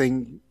like that-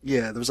 thing.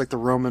 Yeah, there was like the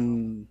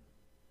Roman,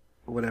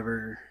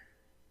 whatever.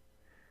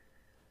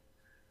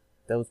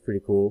 That was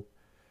pretty cool.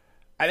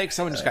 I think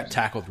someone just got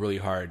tackled really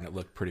hard, and it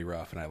looked pretty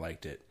rough, and I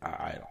liked it.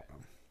 I don't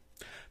know.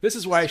 This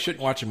is why I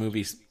shouldn't watch a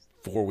movie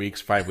 4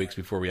 weeks, 5 weeks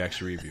before we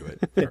actually review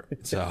it.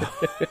 So,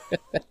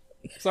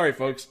 sorry,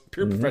 folks.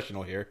 Pure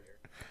professional here.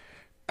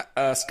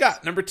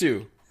 Scott, number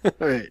 2. All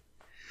right.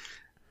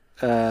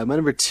 My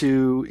number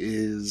 2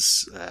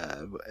 is,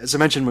 as I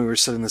mentioned when we were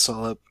setting this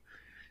all up,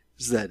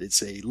 is that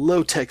it's a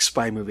low-tech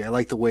spy movie. I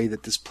like the way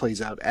that this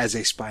plays out as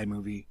a spy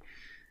movie,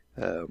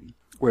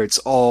 where it's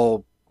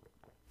all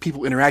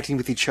people interacting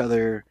with each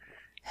other,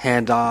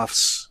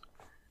 handoffs,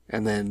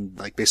 and then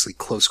like basically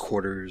close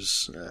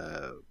quarters,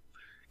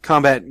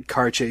 combat and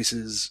car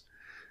chases,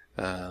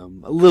 a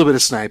little bit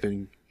of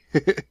sniping,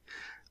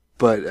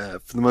 but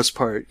for the most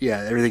part, yeah,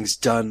 everything's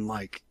done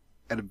like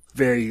at a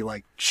very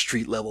like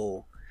street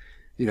level.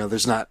 You know,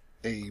 there's not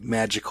a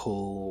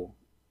magical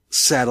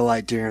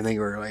satellite doing anything,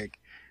 or like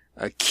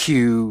a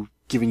Q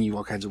giving you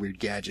all kinds of weird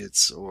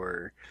gadgets,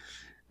 or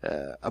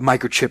a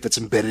microchip that's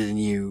embedded in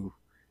you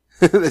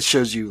that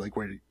shows you like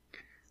where to,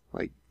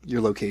 like your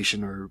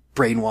location, or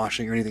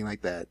brainwashing or anything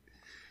like that.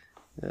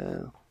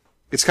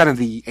 It's kind of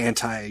the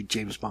anti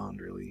James Bond,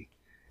 really.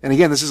 And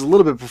again, this is a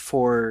little bit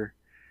before.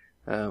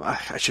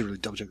 I should really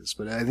double check this,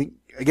 but I think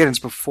again it's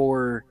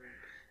before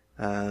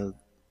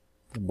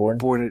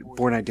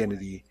Born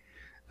Identity.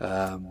 In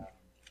a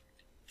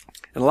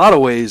lot of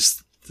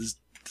ways,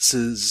 this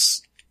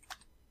is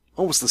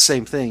almost the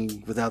same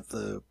thing without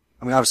the.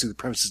 I mean, obviously the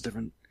premise is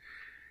different.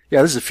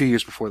 Yeah, this is a few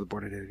years before the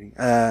Born Identity.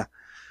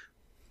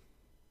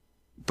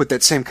 But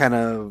that same kind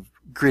of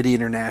gritty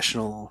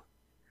international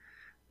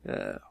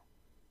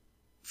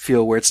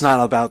feel, where it's not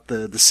about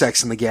the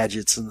sex and the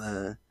gadgets and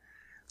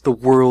the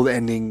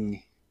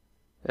world-ending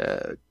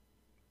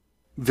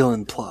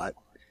villain plot.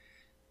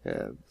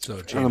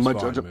 So James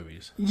Bond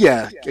movies.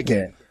 Yeah,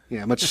 again,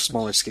 yeah, much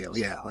smaller scale.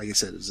 Yeah, like I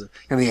said, it's kind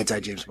of the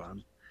anti-James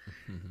Bond.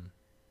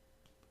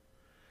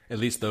 At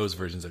least those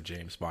versions of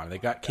James Bond. They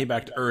came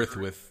back to Earth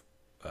with,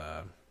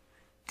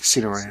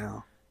 Casino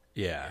Royale.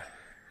 yeah.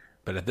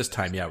 But at this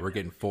time, yeah, we're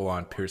getting full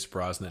on Pierce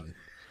Brosnan.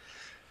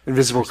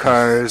 Invisible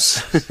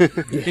Cars.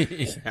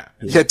 Yeah.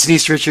 Yeah,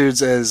 Denise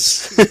Richards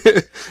as,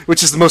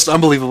 which is the most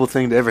unbelievable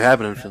thing to ever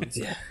happen in film.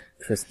 Yeah.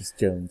 Christmas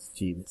Jones,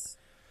 Jeeves.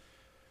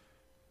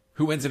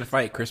 Who wins in a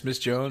fight, Christmas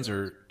Jones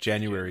or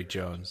January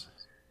Jones?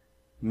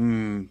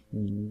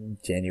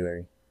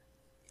 January.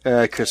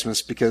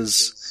 Christmas,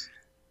 because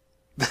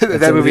that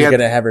Somebody's movie had,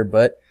 gonna have her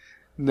butt.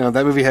 no,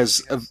 that movie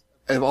has,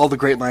 of all the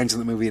great lines in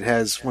the movie, it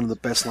has one of the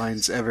best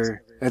lines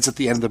ever. And it's at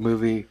the end of the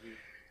movie,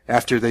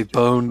 after they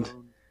boned,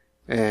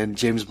 and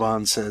James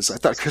Bond says, "I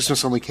thought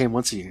Christmas only came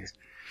once a year."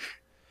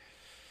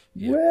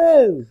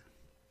 Whoa!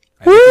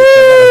 I think we've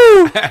said that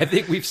I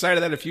think we've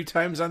cited that a few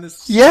times on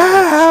this.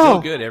 Yeah.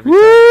 Still good every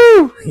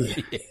Woo!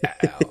 time.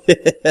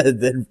 Yeah.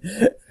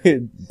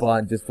 Then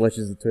Bond just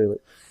flushes the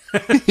toilet.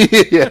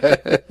 Yeah.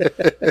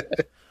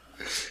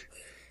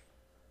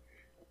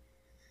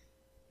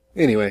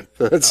 Anyway,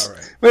 that's All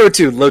right. number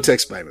 2, low-tech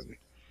spy movie.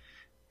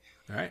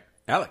 All right.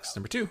 Alex,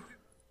 number 2.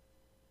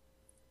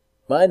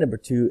 My number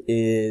 2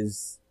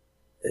 is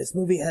this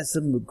movie has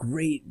some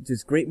great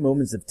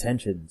moments of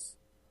tension.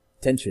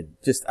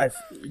 Just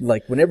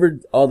like whenever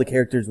all the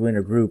characters were in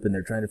a group and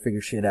they're trying to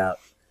figure shit out,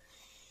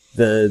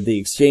 the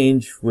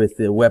exchange with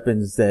the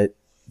weapons that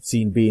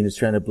Scene Bean is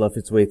trying to bluff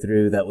its way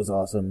through, that was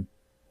awesome.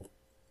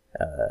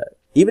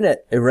 Even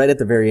right at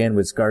the very end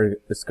when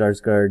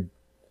Skarsgård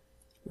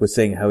was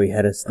saying how he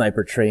had a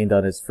sniper trained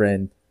on his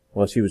friend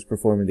while she was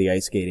performing the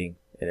ice skating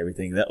and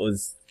everything. That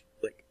was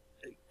like,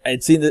 I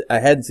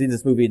hadn't seen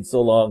this movie in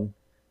so long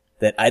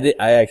that I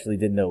actually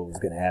didn't know what was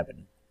going to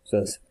happen. So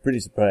I was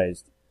pretty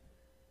surprised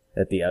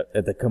at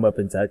the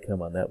comeuppance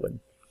outcome on that one.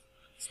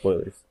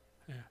 Spoilers.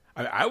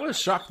 I was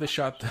shocked they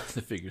shot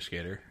the figure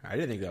skater. I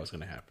didn't think that was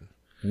going to happen.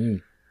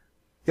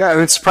 Yeah, I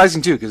mean, it's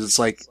surprising too, because it's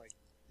like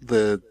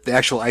the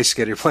actual ice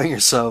skater playing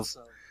herself,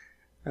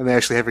 and they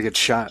actually have her get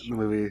shot in the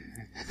movie.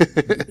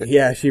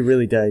 Yeah, she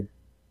really died.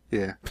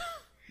 Yeah.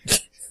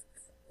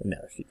 No,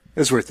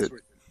 It's worth it.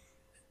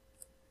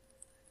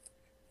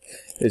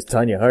 there's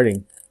Tanya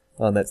Harding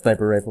on that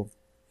sniper rifle.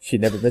 She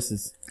never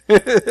misses.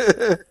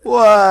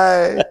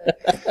 Why?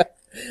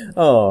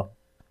 Oh,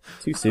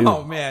 too soon.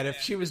 Oh man,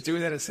 if she was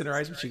doing that at Center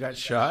Ice when she got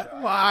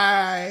shot,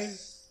 why?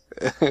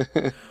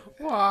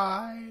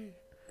 Why?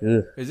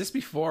 Ugh. Is this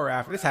before or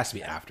after? This has to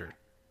be after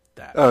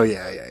that. Oh,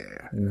 yeah.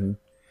 Mm-hmm.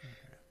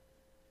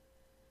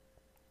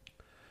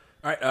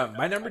 All right,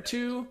 my number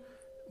 2,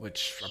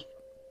 which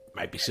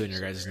might be soon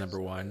your guys' number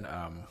 1,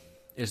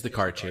 is the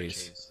car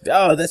chase.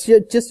 Oh, that's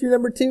just your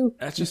number 2?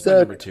 That's just my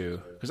number 2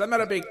 because I'm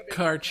not a big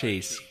car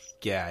chase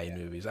guy in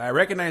movies. I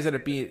recognize that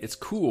it's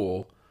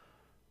cool,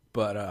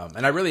 but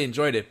and I really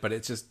enjoyed it. But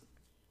it's just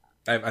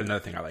I have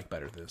another thing I like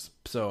better than this.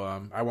 So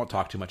I won't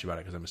talk too much about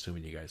it because I'm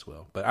assuming you guys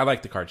will. But I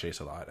like the car chase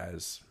a lot,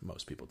 as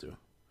most people do.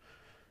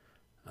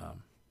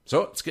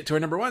 So let's get to our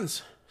number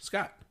 1s,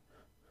 Scott.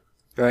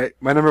 All right,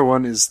 my number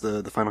 1 is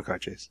the final car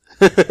chase.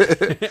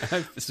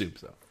 I assume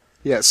so.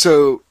 Yeah,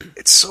 so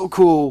it's so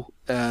cool.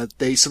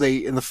 They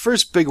in the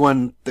first big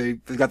one, they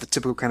got the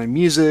typical kind of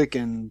music,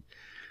 and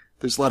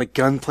there's a lot of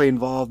gunplay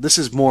involved. This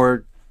is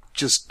more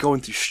just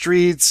going through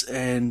streets,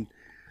 and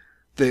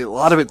a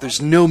lot of it, there's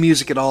no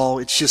music at all.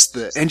 It's just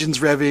the engines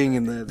revving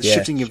and the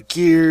shifting of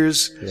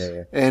gears,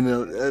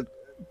 and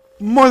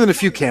more than a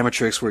few camera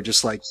tricks where it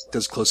just like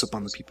does close up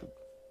on the people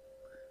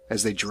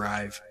as they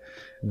drive.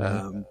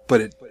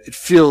 But it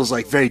feels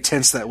like very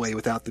tense that way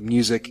without the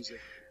music.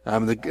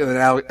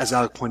 As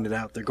Alec pointed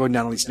out, they're going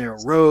down all these narrow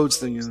roads.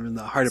 They're in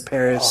the heart of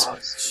Paris.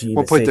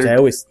 One point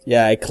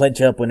I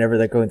clench up whenever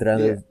they're going down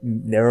the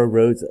narrow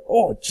roads.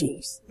 Oh,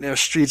 jeez. Narrow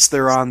streets.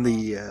 They're on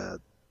the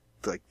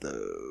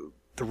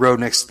road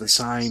next to the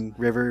Seine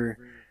River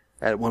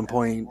at one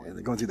point, and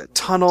they're going through that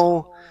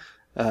tunnel.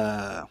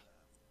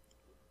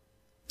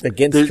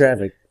 Against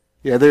traffic.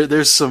 Yeah,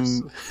 there's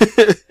some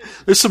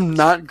there's some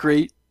not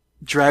great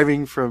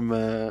driving from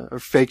or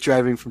fake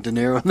driving from De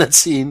Niro in that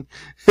scene,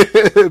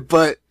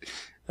 but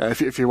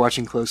if you're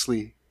watching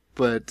closely,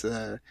 but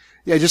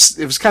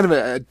it was kind of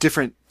a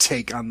different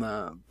take on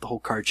the whole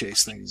car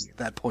chase thing at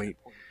that point.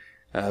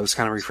 It was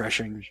kind of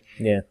refreshing.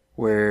 Yeah.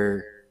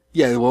 Where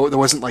there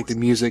wasn't like the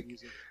music,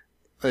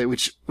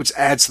 which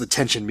adds to the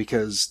tension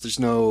because there's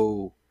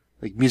no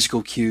like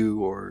musical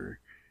cue or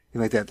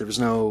anything like that. There was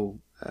no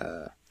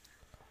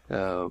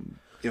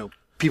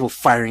people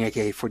firing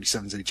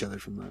AK-47s at each other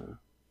from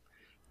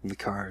the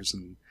cars,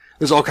 and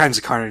there's all kinds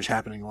of carnage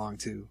happening along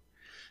too.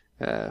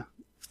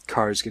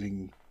 Cars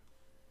getting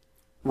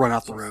run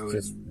off the road,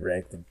 just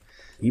wrecked, and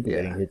people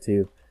getting hit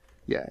too.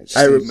 Yeah, it's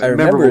I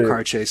memorable remember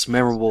car chase,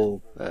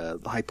 memorable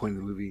the high point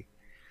of the movie.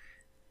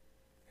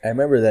 I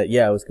remember that.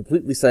 Yeah, it was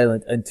completely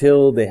silent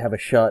until they have a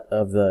shot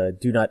of the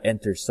 "Do Not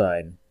Enter"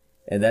 sign,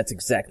 and that's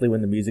exactly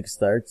when the music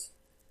starts.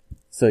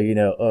 So you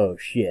know, oh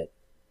shit,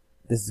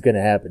 this is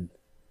gonna happen.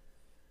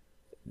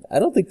 I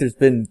don't think there's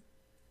been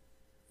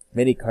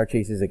many car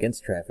chases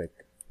against traffic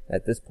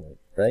at this point,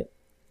 right?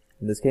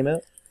 When this came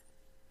out?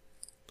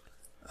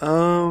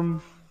 I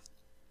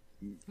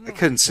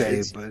couldn't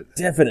say, but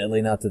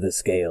Definitely not to the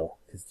scale.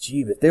 Cause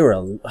gee, but they were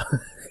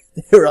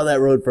they were on that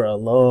road for a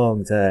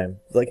long time.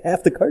 Like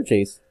half the car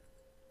chase.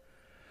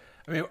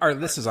 I mean, our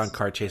list is on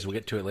car chase. We'll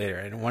get to it later.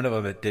 And one of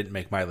them that didn't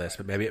make my list,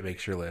 but maybe it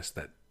makes your list.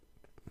 That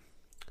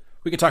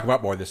we could talk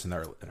about more of this in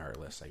our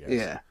list, I guess.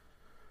 yeah.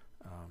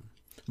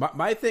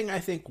 My thing, I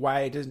think,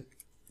 why it didn't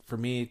for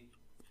me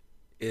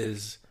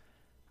is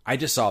I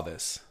just saw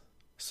this.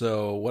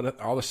 So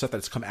all the stuff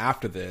that's come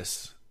after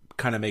this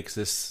kind of makes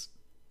this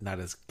not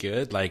as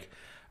good. Like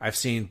I've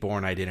seen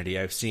Bourne Identity,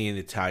 I've seen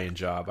Italian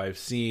Job, I've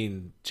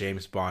seen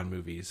James Bond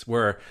movies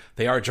where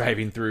they are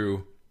driving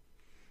through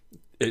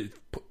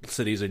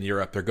cities in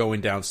Europe. They're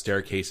going down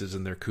staircases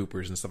in their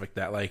Coopers and stuff like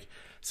that. Like,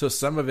 so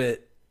some of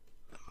it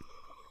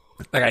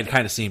like I'd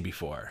kind of seen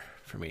before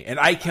for me. And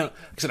I can't,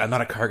 like I said, I'm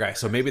not a car guy,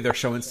 so maybe they're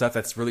showing stuff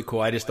that's really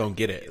cool. I just don't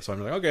get it. So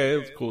I'm like, okay,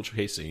 it's a cool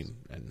chase scene.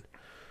 And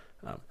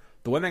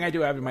the one thing I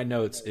do have in my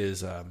notes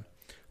is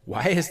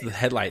why is the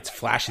headlights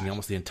flashing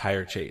almost the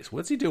entire chase?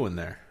 What's he doing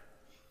there?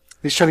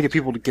 He's trying to get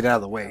people to get out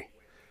of the way.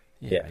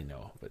 Yeah. I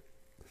know, but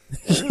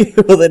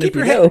Well, then if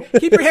you know.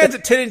 keep your hands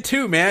at 10 and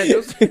 2, man.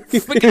 Just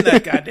flicking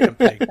that goddamn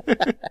thing.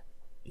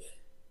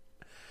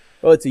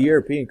 Oh, it's a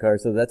European car,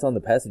 so that's on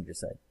the passenger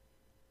side.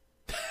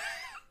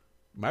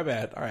 My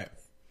bad. All right.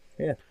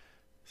 Yeah.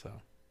 So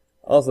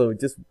Also,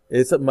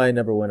 it's my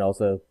number one.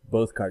 Also,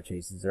 both car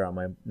chases are on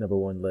my number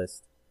one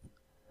list.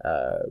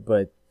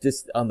 But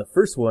just on the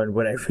first one,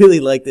 what I really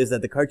liked is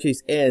that the car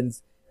chase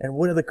ends and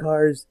one of the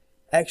cars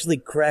actually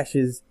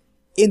crashes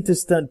into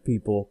stunt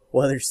people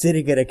while they're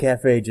sitting at a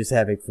cafe just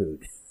having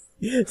food.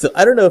 So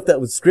I don't know if that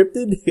was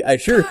scripted. I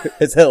sure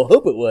as hell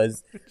hope it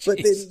was. But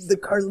the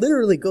car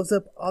literally goes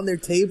up on their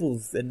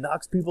tables and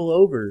knocks people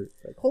over.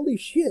 Like, holy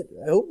shit.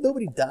 I hope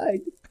nobody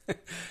died.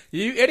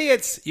 you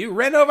idiots! You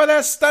ran over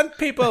their stunt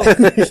people. But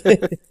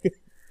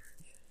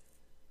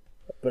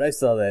I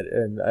saw that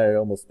and I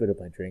almost spit up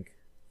my drink.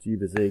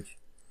 Jeebus H.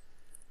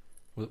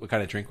 What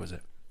kind of drink was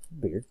it?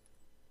 Beer.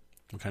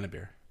 What kind of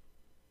beer?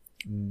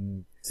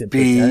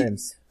 Simply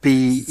times.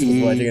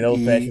 B-E-E. Watching an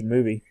old-fashioned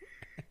movie.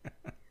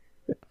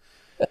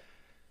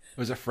 It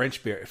was a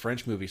French beer, a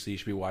French movie, so you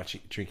should be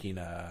drinking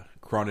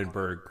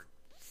Kronenberg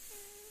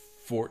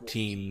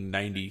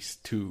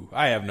 1492.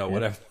 I have no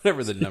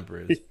whatever the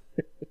number is.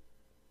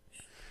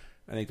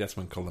 I think that's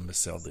when Columbus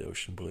sailed the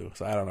ocean blue.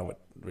 So I don't know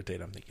what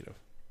date I'm thinking of.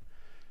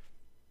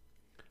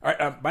 All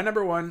right, my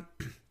number one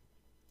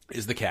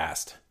is the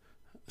cast.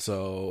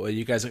 So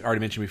you guys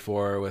already mentioned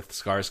before with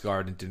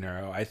Skarsgård and De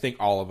Niro. I think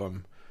all of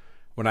them.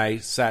 When I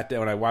sat down,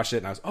 when I watched it,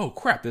 and I was, oh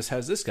crap, this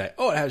has this guy.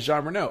 Oh, it has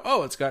Jean Reno.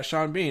 Oh, it's got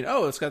Sean Bean.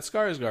 Oh, it's got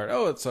Skarsgård.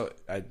 Oh, it's so.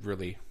 I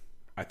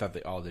thought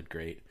they all did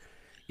great.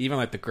 Even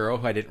like the girl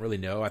who I didn't really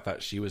know, I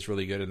thought she was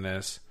really good in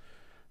this.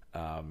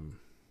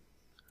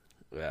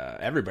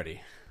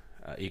 Everybody,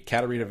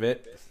 Katarina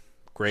Witt,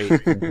 great.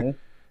 The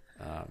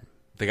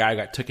guy who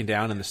got taken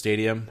down in the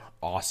stadium,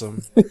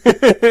 awesome.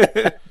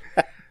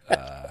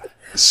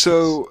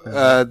 So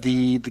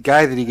the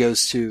guy that he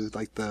goes to,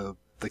 like the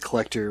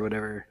collector or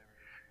whatever,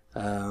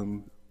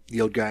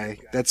 the old guy,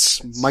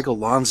 that's Michael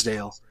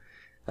Lonsdale.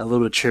 A little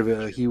bit of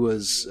trivia: he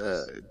was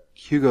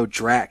Hugo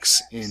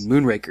Drax in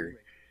Moonraker,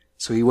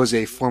 so he was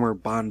a former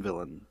Bond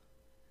villain.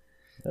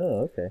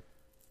 Oh, okay.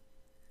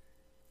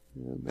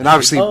 And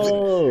obviously,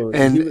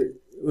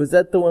 was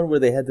that the one where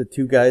they had the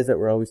two guys that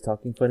were always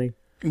talking funny?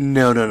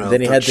 No.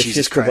 Then he had the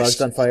Jesus shish kebabs Christ.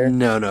 on fire?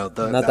 No, Not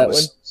that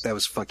one? That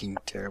was fucking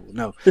terrible.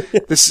 No,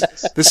 this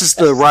is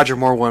the Roger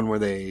Moore one where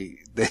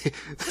this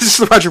is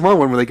the Roger Moore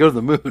one where they go to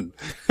the moon.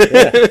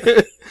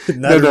 Yeah.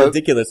 Not a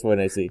ridiculous one,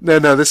 I see. No,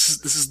 this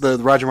is the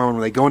Roger Moore one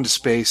where they go into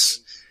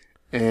space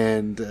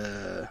and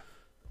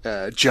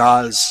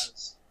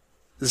Jaws.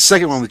 The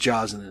second one with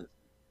Jaws in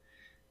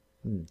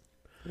it.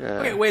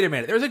 Okay, wait a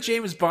minute. There was a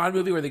James Bond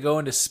movie where they go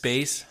into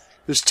space.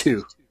 There's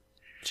two.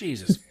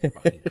 Jesus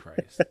fucking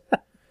Christ.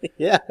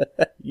 Yeah. And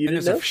You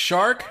didn't there's know? a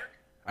shark.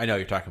 I know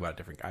you're talking about a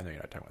different. I know you're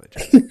not talking about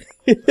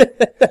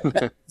the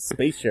James.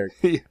 Space Shark.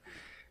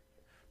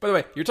 By the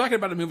way, you're talking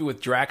about a movie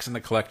with Drax and the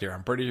Collector.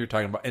 I'm pretty sure you're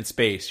talking about in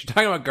space. You're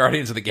talking about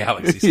Guardians of the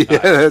Galaxy. Yeah,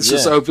 Scott. that's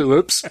just open.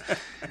 Whoops.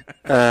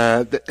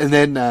 And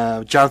then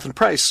Jonathan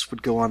Pryce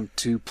would go on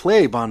to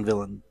play Bond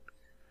villain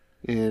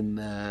in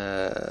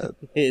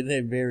In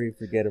a very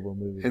forgettable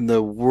movie. in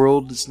The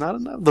World Is Not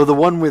Enough. Though the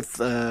one with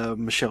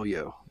Michelle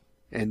Yeoh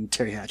and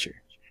Terry Hatcher.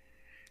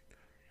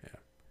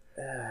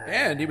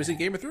 And he was in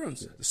Game of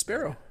Thrones, the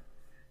Sparrow.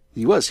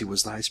 He was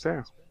the High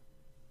Sparrow.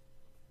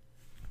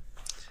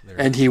 There.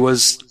 And he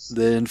was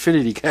the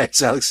Infinity guy,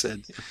 as Alex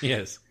said.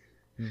 Yes.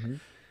 Mm-hmm.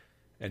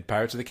 And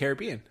Pirates of the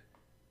Caribbean.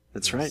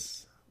 That's right.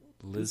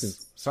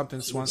 Liz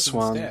something Swanson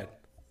Swan.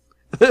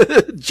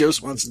 instead. Joe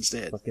Swanson's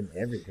dad. Fucking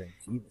everything.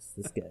 Jesus,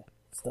 this guy.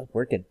 Stop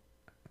working.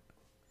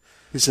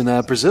 He's in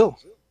Brazil.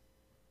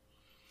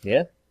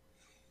 Yeah?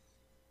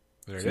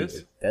 There it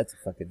is. That's a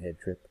fucking head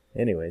trip.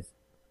 Anyways.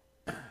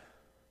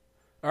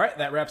 All right,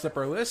 that wraps up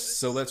our list.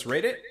 So let's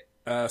rate it.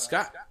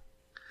 Scott.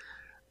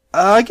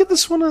 I give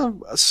this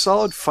one a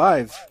solid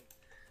 5.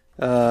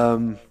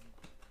 It's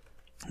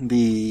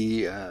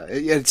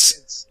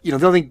the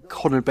only thing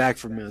holding it back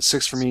from a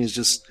 6 for me is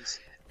just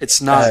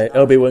it's not.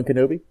 Obi-Wan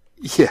Kenobi?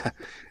 Yeah,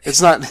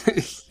 it's not.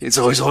 It's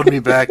always holding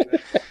me back.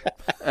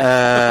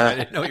 I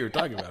didn't know what you were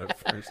talking about at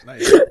first.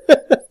 Nice.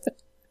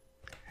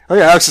 Oh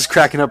yeah, Alex is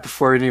cracking up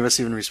before any of us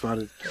even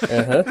responded.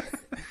 Uh-huh.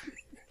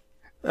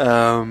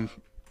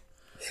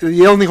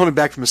 The only holding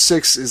back from a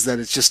 6 is that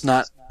it's just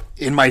not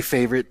in my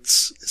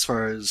favorites as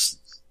far as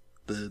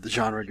the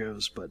genre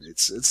goes, but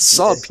it's a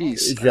solid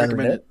piece. I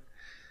recommend it.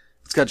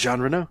 It's got Jean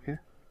Reno, yeah.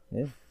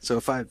 So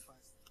a 5.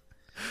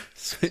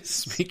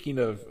 Speaking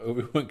of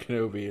Obi-Wan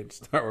Kenobi and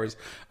Star Wars,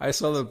 I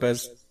saw the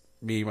best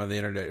meme on the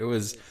internet. It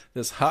was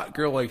this hot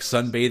girl like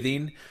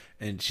sunbathing,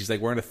 and she's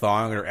like wearing a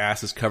thong, and her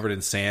ass is covered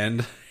in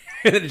sand,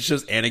 and then it's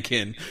just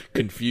Anakin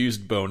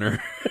confused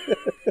boner.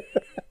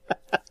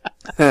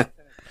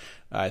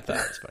 I thought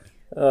it was funny.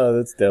 Oh,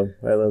 that's dumb.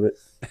 I love it.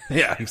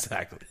 Yeah,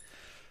 exactly.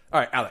 All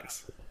right,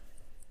 Alex.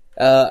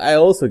 I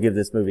also give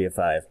this movie a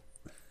 5.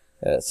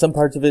 Some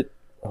parts of it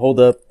hold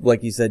up,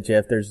 like you said,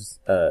 Jeff. There's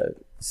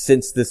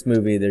since this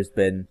movie, there's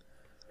been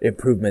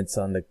improvements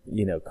on the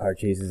car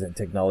chases and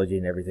technology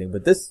and everything,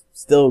 but this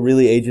still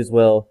really ages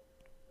well.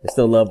 I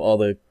still love all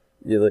the,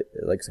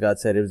 like Scott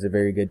said, it was a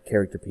very good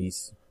character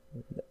piece.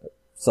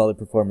 Solid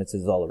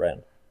performances all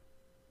around.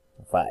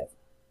 A 5.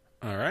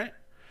 All right,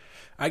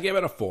 I gave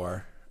it a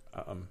 4.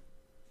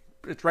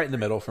 It's right in the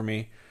middle for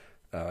me.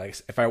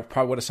 If I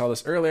probably would have saw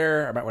this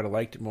earlier, I might would have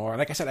liked it more.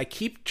 Like I said, I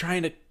keep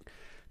trying to.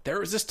 There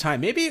was this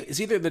time, maybe it's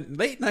either the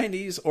late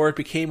 90s or it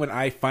became when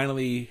I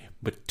finally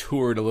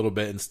matured a little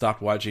bit and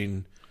stopped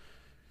watching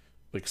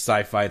like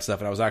sci-fi and stuff,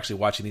 and I was actually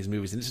watching these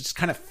movies, and it just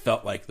kind of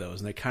felt like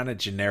those, and they kind of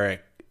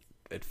generic.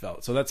 It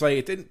felt so that's why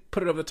it didn't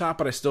put it over the top,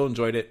 but I still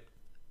enjoyed it.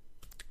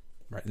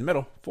 Right in the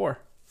middle, 4.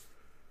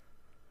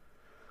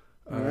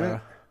 All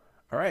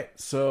right.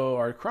 So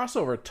our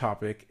crossover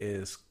topic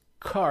is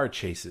car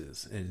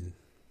chases in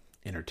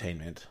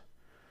entertainment.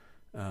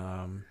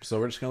 So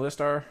we're just gonna list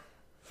our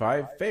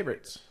 5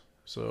 favorites.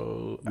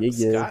 So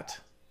Scott.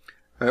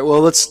 All right.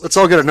 Well, let's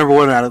all get our number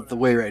 1 out of the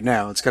way right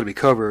now. It's got to be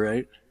Cobra,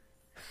 right?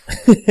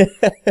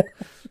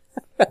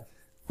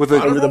 With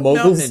Under the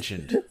Moguls?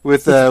 Mentioned.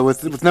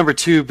 with number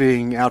 2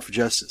 being Out for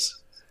Justice.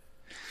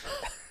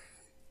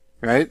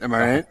 Right? Am I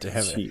right? Damn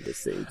it.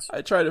 Jesus age.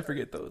 I try to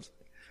forget those.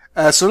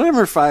 So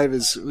number 5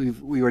 is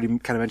we already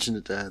kind of mentioned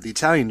it. The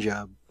Italian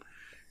Job.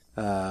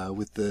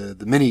 With the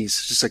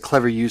minis, just a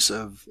clever use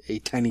of a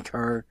tiny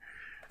car.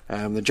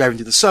 They're driving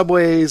through the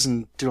subways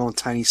and doing all the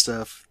tiny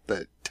stuff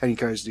that tiny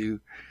cars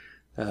do.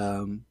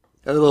 A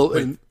little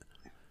Wait,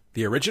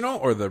 the original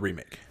or the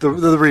remake? the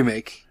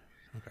remake.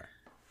 Okay.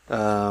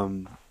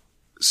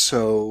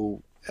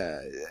 So a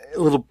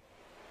little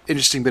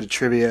interesting bit of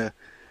trivia,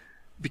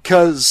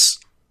 because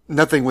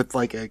nothing with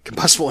like a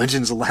combustible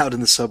engine is allowed in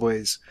the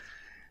subways.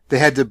 They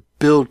had to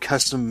build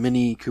custom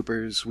Mini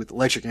Coopers with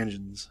electric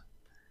engines.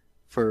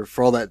 For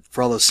all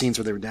those scenes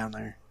where they were down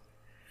there.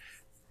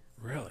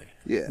 Really?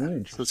 Yeah.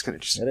 So that's kind of I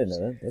interesting. didn't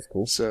know that. That's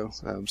cool. So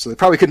they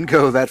probably couldn't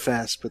go that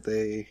fast, but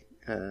they,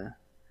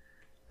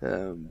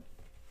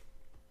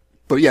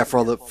 but yeah, for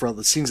all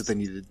the scenes that they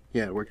needed,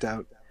 yeah, it worked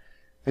out.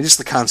 And just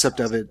the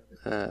concept of it,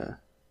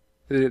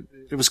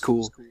 it was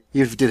cool.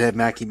 Even if it did have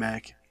Mackie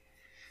Mac.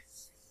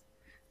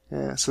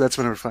 Yeah, so that's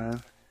my number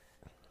 5.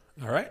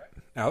 All right,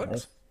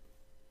 Alex.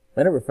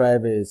 My number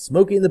 5 is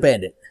Smokey and the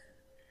Bandit.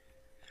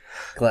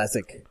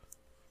 Classic.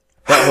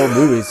 That whole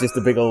movie is just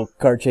a big old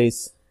car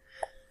chase.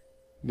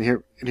 Can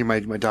you hear my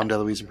Dom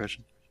DeLuise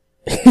impression?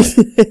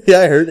 Yeah,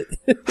 I heard it.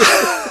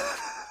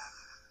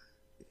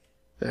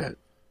 Yeah.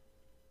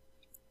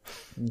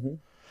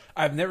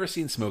 I've never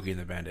seen Smokey and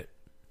the Bandit.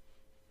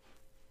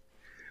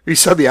 You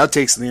saw the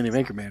outtakes in the Andy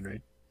Anchorman,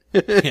 right?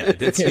 Yeah, I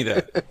did see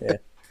that. Yeah.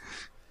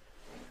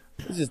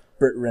 It's just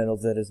Burt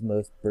Reynolds at his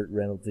most Burt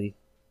Reynoldsy.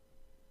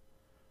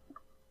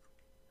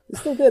 It's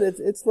still good.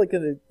 It's like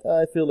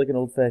I feel like an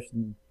old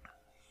fashioned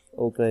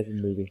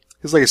movie.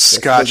 It's like a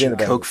Scotch forget and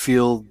about Coke it.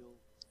 field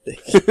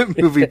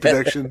movie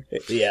production.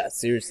 Yeah,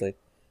 seriously.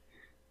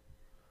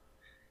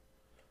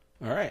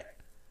 All right.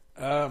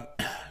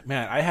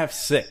 Man, I have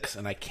 6,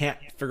 and I can't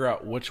figure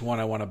out which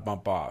one I want to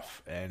bump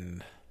off.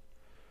 And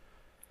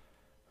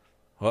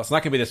well, it's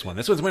not going to be this one.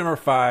 This one's my number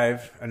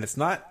 5, and it's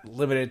not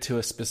limited to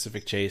a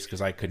specific chase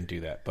because I couldn't do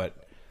that. But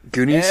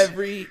Goonies?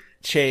 every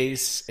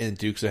chase in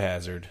Dukes of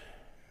Hazzard.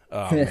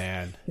 Oh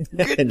man,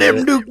 Get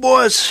them Duke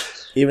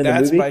boys! Even the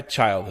that's movie. my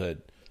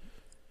childhood.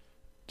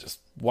 Just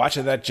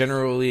watching that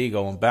General Lee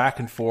going back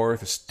and forth,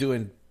 just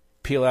doing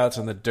peel outs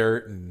on the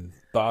dirt, and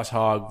Boss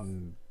Hogg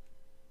and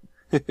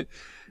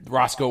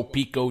Roscoe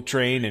Pico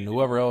Train and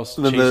whoever else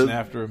And then chasing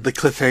after him. the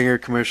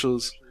cliffhanger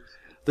commercials.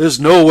 There's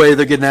no way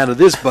they're getting out of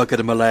this bucket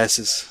of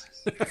molasses.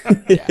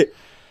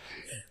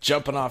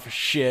 Jumping off of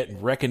shit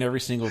and wrecking every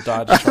single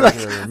Dodge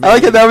Charger. I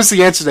like it. That was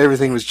the answer to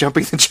everything, was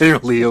jumping the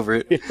General Lee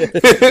over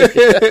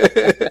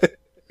it.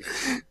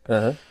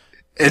 Uh-huh.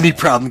 Any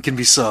problem can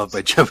be solved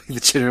by jumping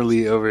the General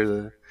Lee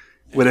over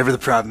whatever the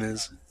problem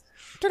is.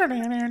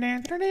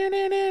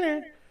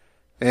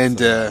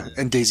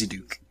 And Daisy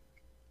Duke.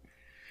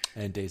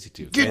 And Daisy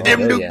Duke. Get And,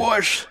 them oh, Duke yeah.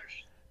 boys!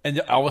 and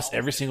almost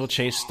every single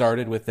chase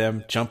started with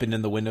them jumping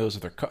in the windows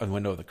of the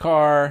window of the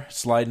car,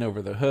 sliding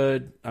over the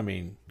hood. I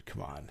mean,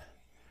 come on.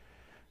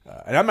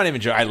 And I'm not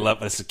even joking. I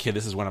love as a kid.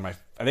 This is one of my.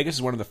 I think this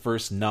is one of the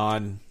first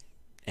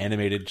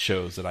non-animated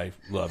shows that I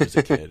loved as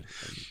a kid.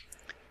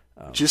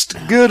 Just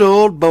good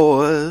old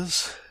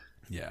boys.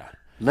 Yeah,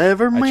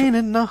 Never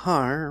meaning no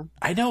harm.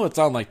 I know it's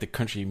on like the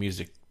country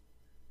music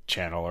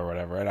channel or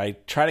whatever, and I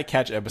try to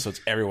catch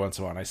episodes every once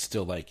in a while, and I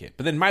still like it.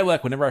 But then my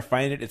luck, whenever I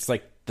find it, it's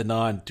like the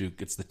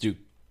non-Duke. It's the Duke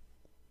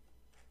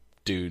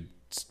Dude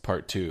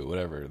Part 2,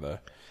 whatever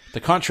the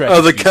contract.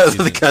 Oh, the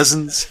season.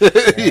 cousins.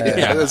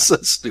 Yeah, that's so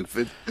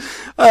stupid.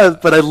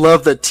 But I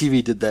love that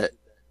TV did that.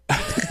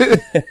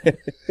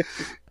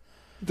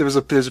 There's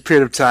a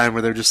period of time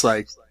where they're just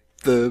like,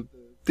 the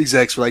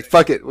execs were like,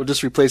 fuck it, we'll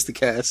just replace the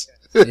cast.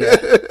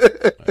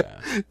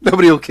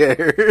 Nobody will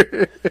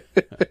care.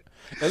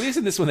 At least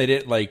in this one, they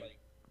didn't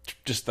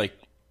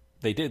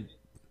they did.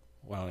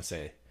 Well, I want to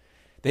say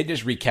they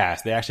just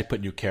recast. They actually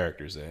put new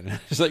characters in.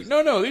 It's like,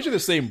 no, these are the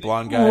same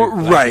blonde guy,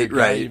 Right.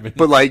 Guy,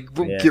 But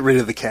get rid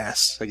of the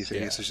cast. I guess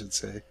I should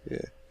say. Yeah.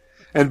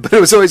 But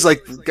it was always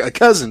like a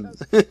cousin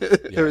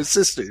or a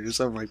sister or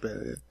something like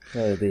that.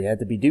 Yeah. They had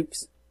to be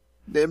dukes.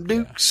 Them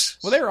dukes.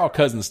 Well, they were all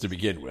cousins to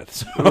begin with.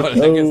 So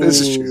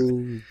This is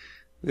true.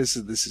 This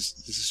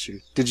is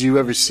true. Did you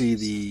ever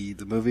see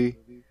the movie?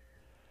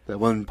 That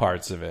one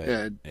parts of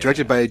it.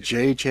 Directed by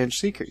Jay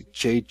Chandrasekhar.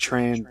 Jay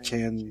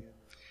Chan.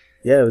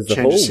 Yeah, it was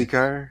the whole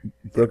Chandrasekhar.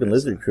 Broken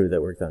Lizard crew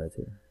that worked on it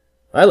too.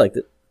 I liked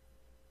it.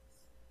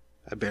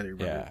 I barely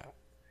remember. Yeah,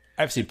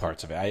 I've seen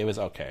parts of it. It was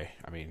okay.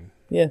 I mean,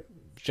 Yeah.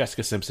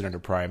 Jessica Simpson under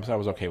Prime, so I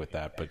was okay with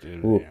that. But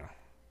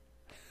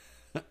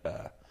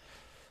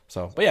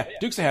but yeah,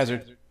 Dukes of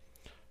Hazzard.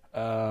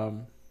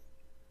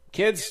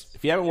 Kids,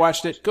 if you haven't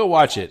watched it, go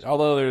watch it.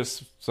 Although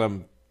there's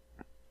some,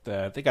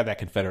 they got that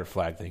Confederate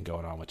flag thing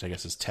going on, which I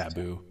guess is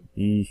taboo.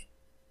 Yeesh.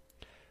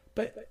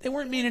 But they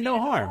weren't meaning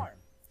no harm.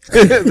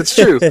 That's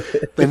true.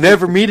 They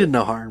never mean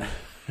no harm.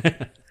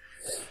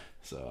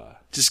 So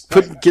Just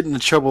getting in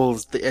trouble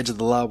the edge of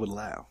the law would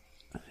allow.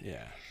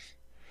 yeah.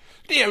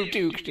 Damn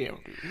Dukes.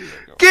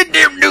 Get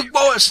them Duke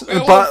boys!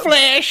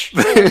 Flash.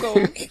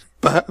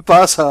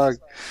 Boss Hog.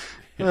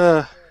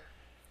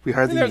 We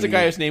hardly. There was a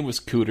guy whose name was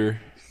Cooter.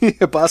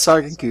 Yeah, Boss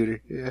Hog and Cooter.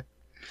 Yeah.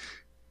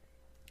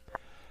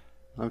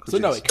 So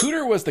no,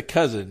 Cooter was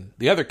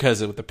the other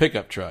cousin with the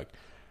pickup truck.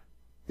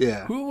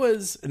 Yeah.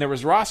 And there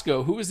was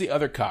Roscoe. Who was the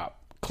other cop?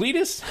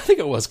 Cletus? I think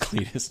it was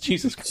Cletus.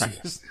 Jesus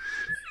Christ.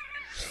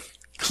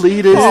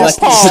 Cletus.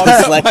 Paul,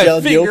 got Slack my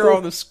down finger Joker.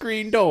 on the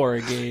screen door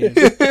again.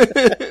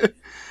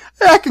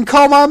 I can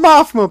call my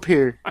mom from up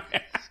here.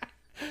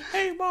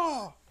 Hey,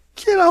 Ma.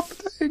 Get off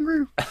the dang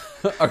roof.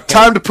 Okay.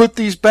 Time to put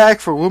these back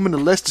for women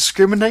of less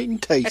discriminating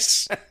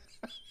tastes.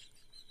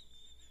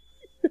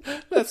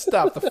 Let's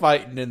stop the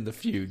fighting and the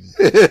feud.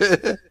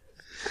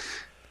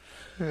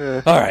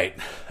 All right.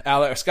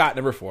 Scott,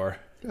 number 4.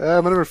 My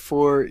number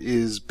 4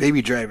 is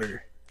Baby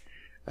Driver.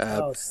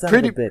 Son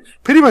of a bitch.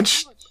 Pretty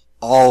much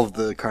all of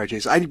the car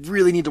chase. I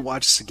really need to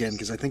watch this again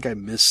because I think I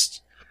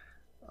missed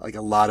like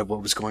a lot of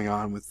what was going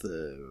on with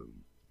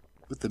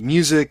the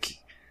music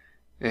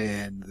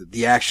and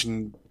the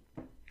action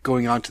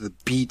going on to the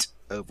beat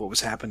of what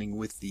was happening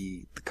with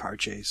the car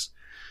chase.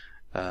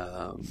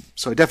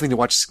 So I definitely need to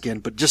watch this again.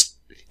 But just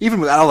even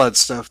without all that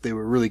stuff, they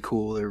were really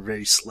cool. They were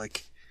very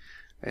slick,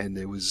 and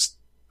it was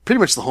pretty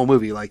much the whole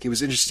movie. Like it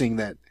was interesting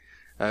that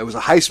it was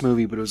a heist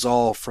movie, but it was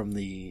all from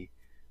the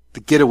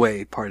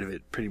getaway part of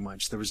it. Pretty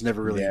much, there was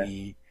never really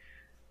any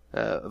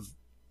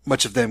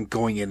much of them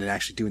going in and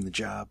actually doing the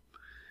job.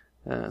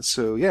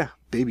 So yeah,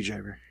 Baby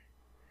Driver.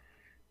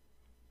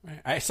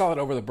 I saw it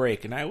over the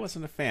break, and I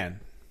wasn't a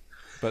fan.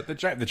 But the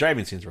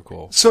driving scenes were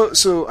cool.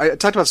 So I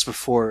talked about this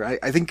before.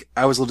 I think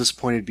I was a little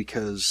disappointed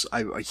because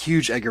I'm a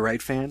huge Edgar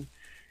Wright fan,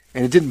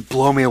 and it didn't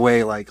blow me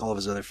away like all of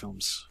his other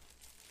films.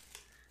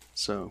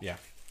 So yeah.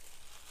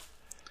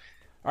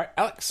 All right,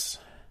 Alex.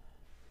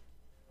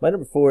 My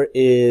number 4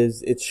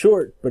 is, it's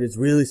short, but it's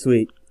really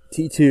sweet.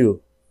 T2.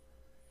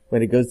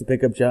 When it goes to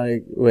pick up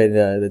John, when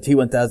the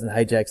T-1000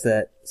 hijacks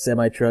that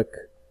semi-truck,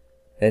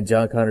 and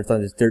John Connor's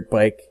on his dirt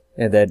bike,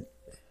 and then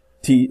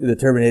the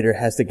Terminator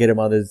has to get him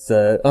on his,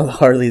 on the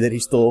Harley that he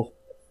stole.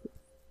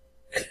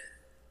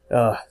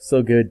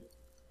 So good.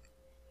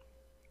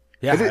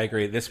 Yeah, I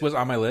agree. This was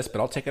on my list,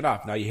 but I'll take it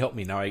off. Now you help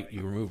me. Now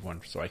you remove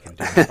one so I can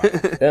do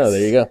it. Oh,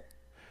 there you go.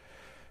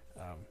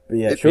 But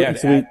yeah, short and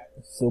sweet.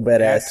 So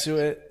badass. Add to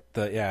it,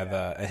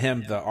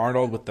 the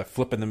Arnold with the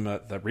flipping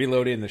the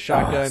reloading and the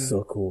shotgun.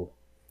 So cool.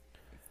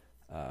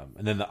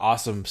 And then the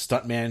awesome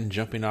stuntman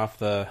jumping off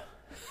the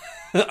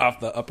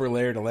upper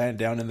layer to land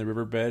down in the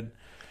riverbed.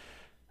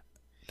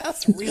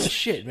 That's real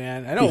shit,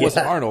 man. I know it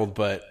wasn't Arnold,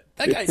 but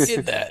that guy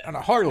did that on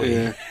a Harley.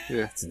 yeah.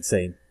 It's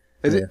insane.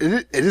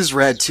 It is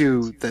rad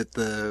too that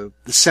the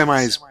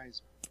semi's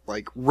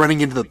like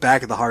running into the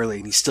back of the Harley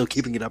and he's still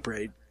keeping it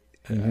upright.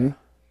 Mm-hmm.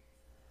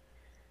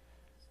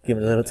 Give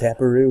it a little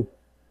taparoo.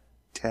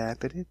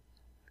 Tap it in.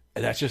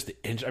 And that's just the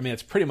intro. I mean,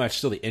 it's pretty much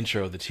still the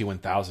intro of the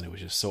T-1000. It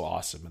was just so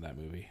awesome in that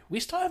movie. We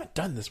still haven't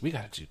done this. We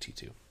got to do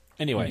T2.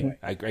 Anyway,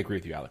 I agree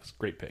with you, Alex.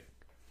 Great pick.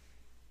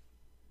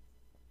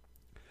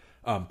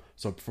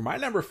 So for my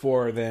number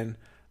 4, then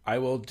I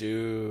will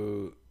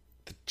do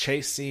the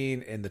chase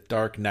scene in The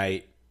Dark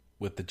Knight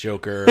with the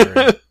Joker,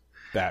 and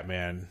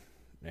Batman,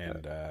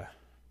 and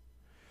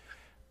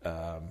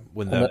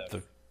when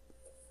the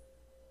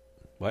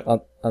what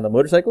on the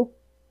motorcycle?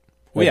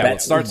 Well, yeah,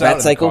 it starts out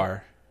in the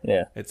car.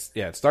 Yeah,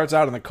 it starts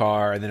out in the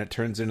car, and then it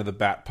turns into the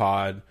Bat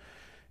Pod,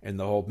 and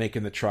the whole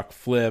making the truck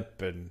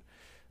flip, and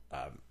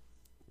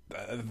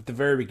at the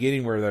very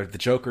beginning where the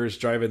Joker is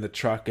driving the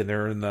truck, and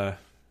they're in the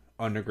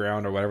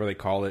underground or whatever they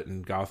call it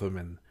in Gotham,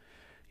 and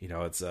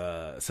it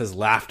says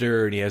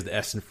laughter, and he has the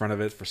S in front of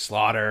it for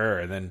slaughter,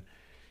 and then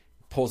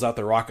pulls out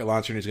the rocket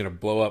launcher and he's going to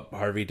blow up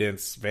Harvey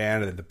Dent's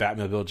van, and then the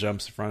Batmobile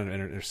jumps in front and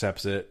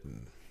intercepts it.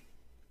 And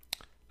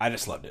I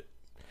just loved it.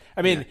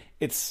 I mean,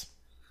 this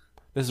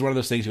is one of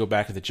those things you go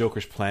back to. The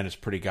Joker's plan is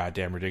pretty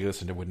goddamn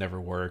ridiculous, and it would never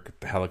work.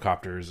 The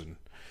helicopters and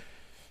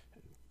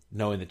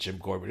knowing that Jim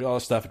Gordon would do all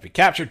this stuff would be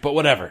captured, but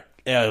whatever.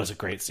 Yeah, it was a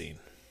great scene.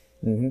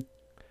 Mm-hmm.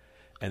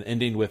 And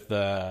ending with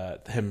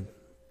him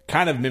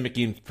kind of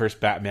mimicking first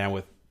Batman,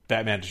 with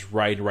Batman just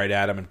riding right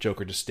at him and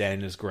Joker just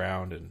standing his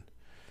ground, and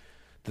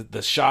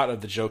the shot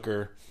of the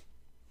Joker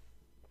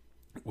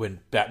when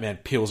Batman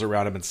peels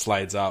around him and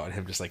slides out, and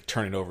him just like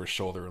turning over his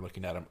shoulder and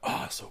looking at him.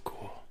 Oh, so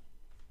cool.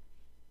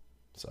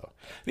 So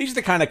these are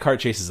the kind of car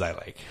chases I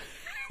like.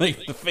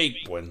 Like the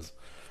fake ones.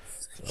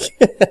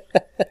 So.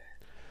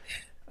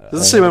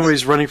 Does it say one where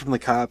he's running from the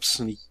cops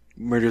and he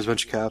murders a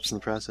bunch of cops in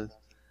the process?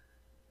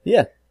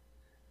 Yeah.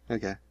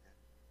 Okay.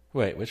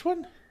 Wait, which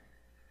one?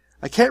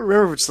 I can't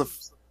remember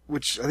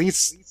which. I think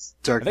it's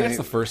Dark I think Knight. it's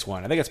the first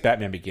one. I think it's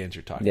Batman Begins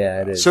you're talking Yeah,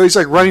 about. it is. So he's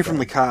like running from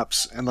the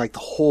cops, and like the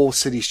whole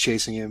city's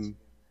chasing him,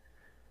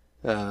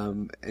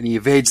 and he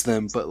evades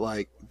them. But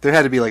like there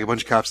had to be like a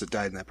bunch of cops that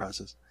died in that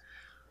process.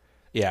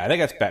 Yeah, I think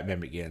that's Batman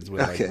Begins,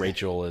 where Okay. like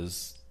Rachel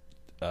is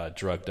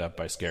drugged up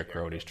by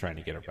Scarecrow and he's trying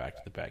to get her back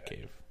to the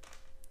Batcave.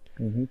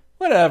 Mm-hmm.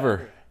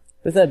 Whatever.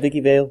 Was that Vicky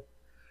Vale?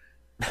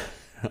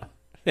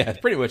 Yeah, it's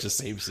pretty much the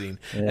same scene.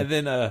 Yeah. And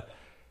then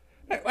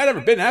whatever,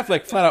 Ben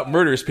Affleck flat out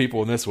murders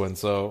people in this one,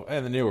 so,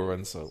 and the newer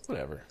one, so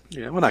whatever.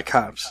 Yeah, well, not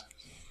cops.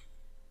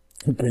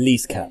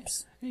 Police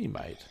cops. He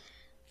might.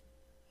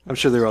 I'm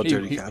sure they're all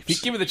dirty If cops.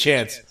 he'd give it the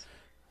chance,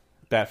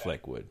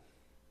 Batfleck would.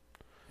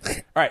 All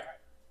right,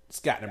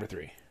 Scott, number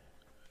 3.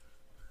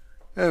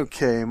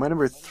 Okay, my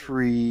number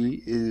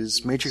 3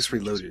 is Matrix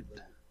Reloaded.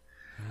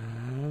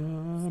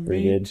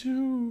 Pretty good.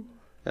 Too.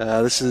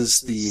 This is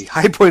the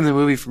high point of the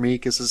movie for me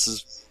because this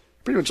is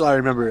pretty much all I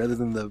remember, other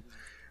than the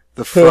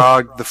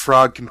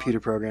frog computer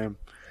program,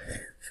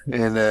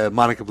 and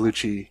Monica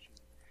Bellucci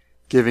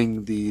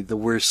giving the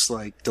worst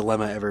like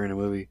dilemma ever in a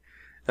movie.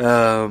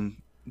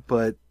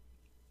 But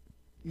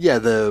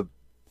yeah,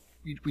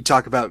 we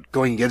talk about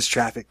going against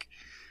traffic,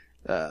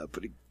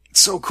 but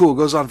it's so cool. It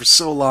goes on for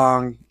so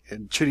long,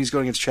 and Chitty's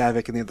going against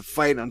traffic, and they have the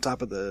fight on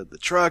top of the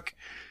truck,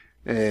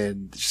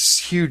 and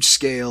just huge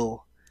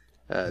scale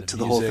to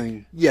the whole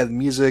thing. Yeah, the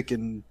music,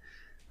 and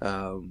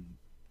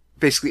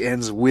basically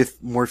ends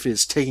with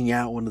Morpheus taking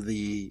out one of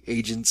the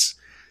agents,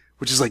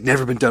 which has like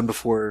never been done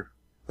before.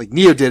 Like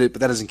Neo did it, but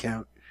that doesn't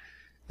count.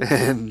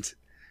 And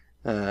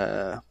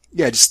yeah,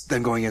 just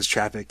them going against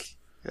traffic.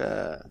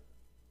 It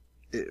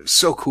was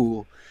so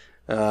cool.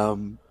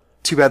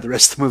 Too bad the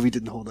rest of the movie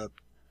didn't hold up.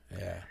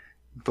 Yeah.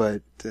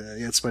 But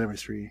yeah, it's my number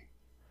 3.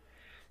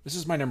 This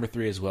is my number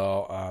 3 as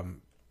well.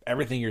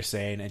 Everything you're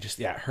saying, and just,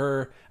 yeah,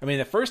 her. I mean,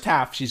 the first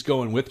half, she's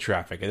going with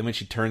traffic, and then when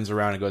she turns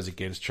around and goes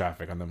against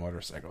traffic on the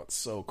motorcycle, it's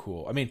so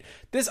cool. I mean,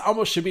 this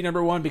almost should be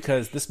number 1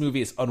 because this movie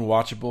is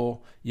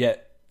unwatchable,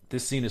 yet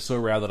this scene is so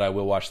rare that I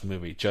will watch the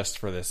movie just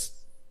for this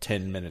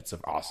 10 minutes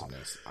of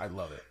awesomeness. I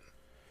love it.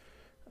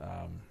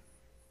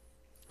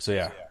 So,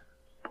 yeah.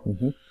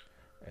 Mm-hmm.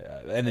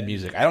 And the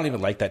music. I don't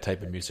even like that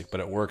type of music, but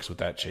it works with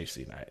that chase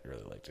scene. I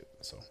really liked it.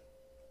 So,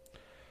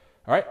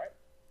 all right.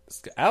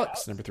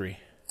 Alex, number 3.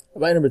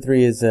 My number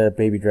 3 is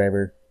Baby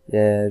Driver.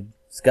 Yeah,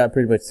 Scott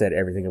pretty much said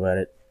everything about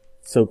it.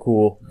 So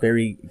cool.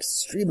 Very,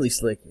 extremely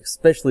slick,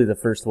 especially the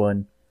first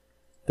one.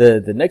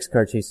 The next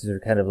car chases are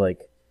kind of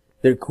like,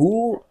 they're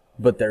cool,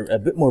 but they're a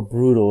bit more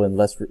brutal and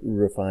less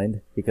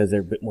refined because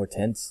they're a bit more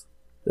tense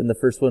than the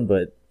first one,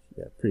 but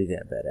yeah, pretty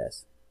damn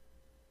badass.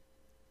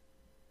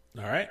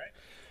 All right.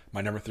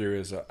 My number 3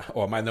 is,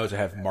 well, my notes I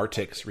have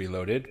Martix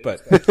Reloaded,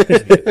 but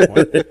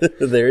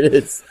There it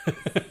is.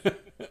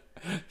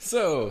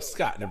 So,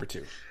 Scott, number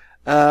 2.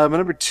 My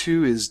number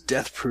 2 is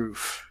Death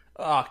Proof.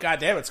 Oh, God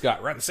damn it,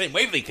 Scott. We're on the same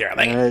wavelength here. I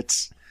like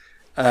it.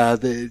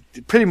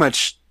 It's pretty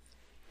much,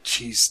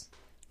 jeez,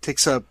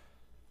 takes up,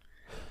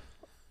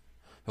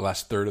 The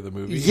last third of the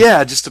movie.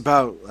 yeah, just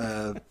about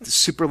the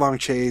super long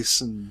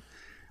chase, and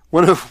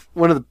one of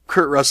the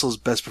Kurt Russell's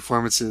best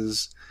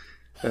performances.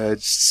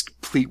 Just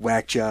complete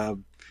whack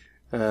job.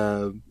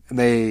 And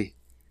they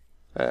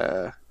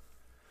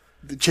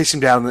chase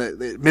him down.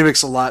 It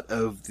mimics a lot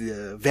of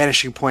the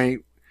Vanishing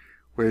Point,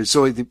 where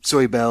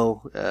Zoe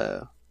Bell,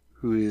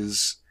 who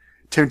is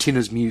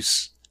Tarantino's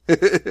muse,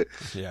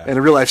 Yeah. and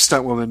a real life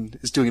stunt woman,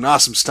 is doing an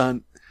awesome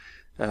stunt,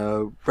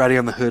 riding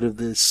on the hood of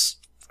this.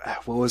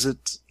 What was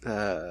it?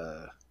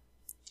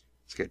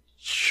 It's like a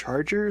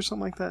Charger or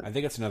something like that. I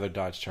think it's another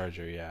Dodge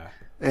Charger, yeah.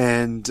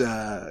 And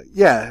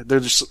yeah, they're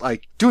just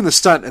like doing the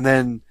stunt, and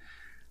then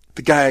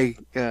the guy,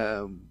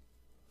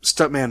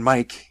 stuntman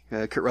Mike,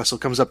 Kurt Russell,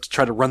 comes up to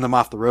try to run them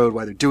off the road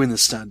while they're doing the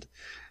stunt.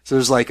 So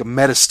there's like a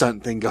meta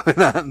stunt thing going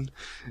on,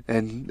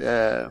 and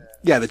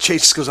yeah, the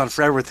chase just goes on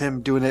forever with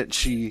him doing it.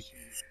 She's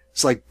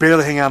like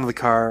barely hanging on to the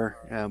car.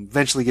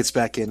 Eventually gets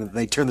back in, and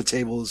they turn the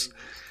tables,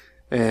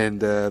 and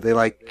they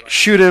like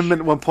shoot him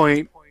at one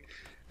point,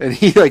 and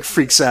he like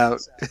freaks out.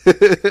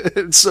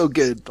 It's so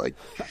good. Like,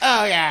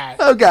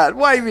 oh god,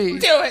 why me?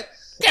 Do it!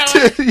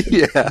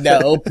 Yeah.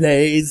 No,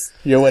 please.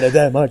 You're one of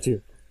them, aren't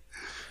you?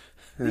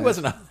 He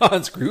wasn't a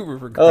Hans Gruber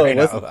for crying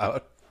out wasn't?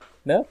 loud.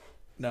 No?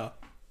 No.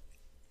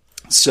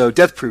 So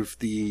Death Proof,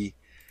 the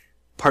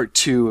part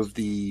 2 of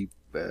the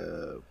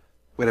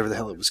whatever the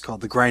hell it was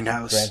called, the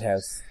Grindhouse.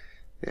 Grindhouse.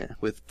 Yeah,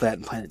 with that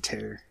and Planet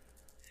Terror.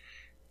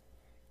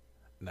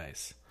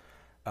 Nice.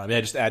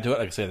 Yeah, just to add to it,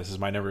 like I say, this is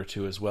my number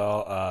 2 as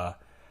well.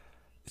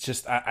 It's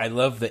just I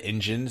love the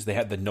engines. They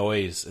have the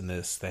noise in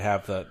this. They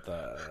have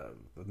the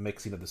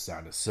mixing of the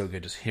sound is so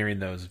good. Just hearing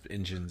those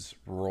engines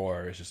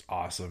roar is just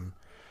awesome.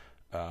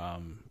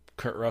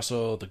 Kurt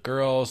Russell, the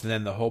girls, and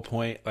then the whole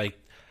point. Like,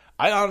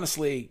 I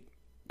honestly,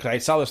 because I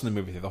saw this in the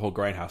movie, the whole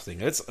Grindhouse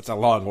thing. It's a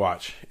long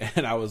watch,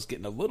 and I was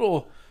getting a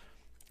little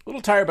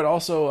tired, but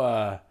also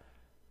I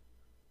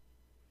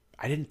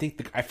didn't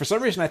think for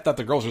some reason I thought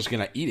the girls were just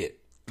gonna eat it.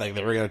 Like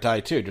they were gonna die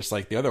too, just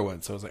like the other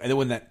one. So I was like, and then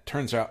when that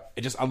turns out,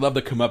 I love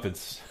the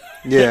comeuppance.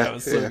 Yeah, that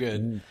was so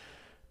good.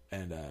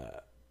 And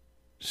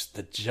just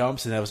the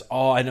jumps, and that was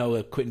all I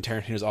know. Quentin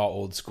Tarantino was all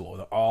old school.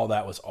 All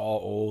that was all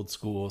old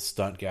school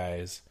stunt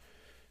guys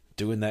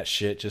doing that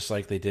shit, just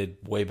like they did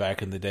way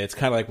back in the day. It's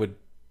kind of like with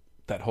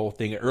that whole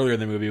thing earlier in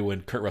the movie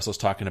when Kurt Russell's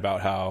talking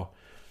about how,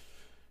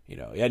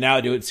 now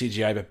I do it in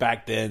CGI, but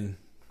back then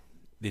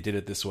they did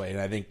it this way, and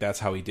I think that's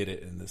how he did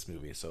it in this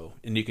movie. So,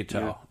 and you could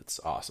tell it's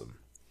awesome.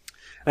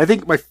 I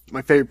think my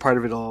favorite part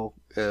of it all,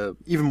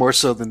 even more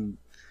so than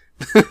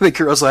the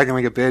Kurt Russell acting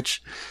like a bitch,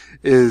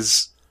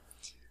 is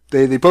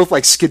they both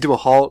like skid to a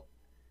halt,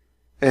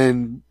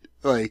 and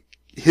like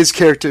his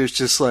character is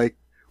just like,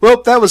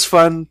 well, that was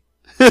fun.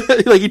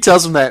 Like he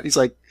tells him that he's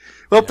like,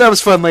 well, that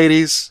was fun,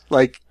 ladies.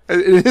 Like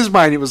in his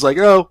mind, he was like,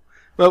 oh,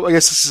 well, I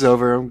guess this is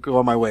over. I'm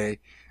going my way.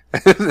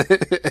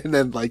 And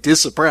then like to his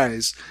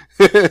surprise,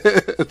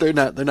 they're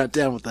not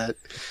down with that.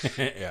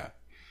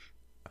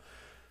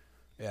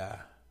 Yeah.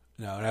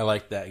 No, and I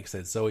like that you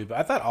said Zoe, but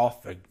I thought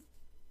I've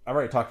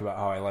already talked about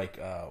how I like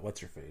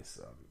what's her face,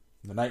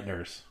 the night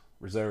nurse,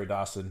 Rosario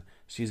Dawson.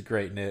 She's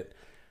great in it.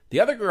 The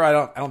other girl, I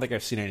don't think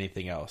I've seen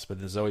anything else, but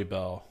then Zoe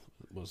Bell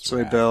was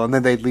Zoe Bell, and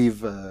then they'd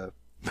leave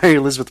Mary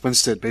Elizabeth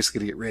Winstead basically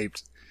to get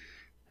raped.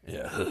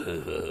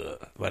 Yeah,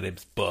 my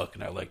name's Buck,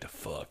 and I like to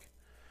fuck.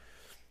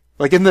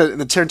 Like in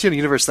the Tarantino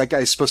universe, that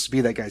guy's supposed to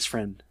be that guy's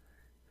friend.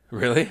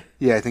 Really?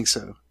 Yeah, I think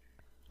so.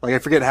 Like I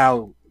forget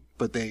how,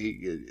 but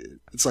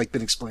it's like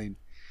been explained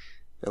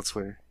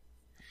elsewhere.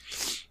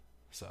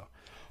 So,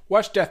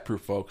 watch Death Proof,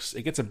 folks.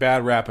 It gets a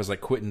bad rap as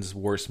like Quentin's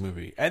worst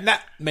movie, and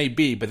that may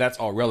be, but that's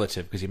all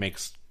relative because he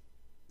makes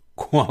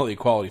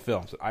quality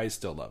films. I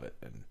still love it,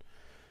 and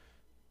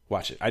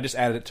watch it. I just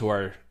added it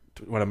to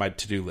one of my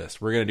to-do lists.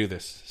 We're gonna do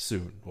this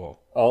soon. Well,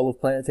 all of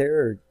Planet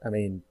Terror.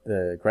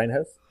 The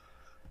Grindhouse.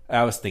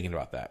 I was thinking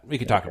about that. We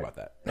could talk about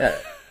that. Yeah.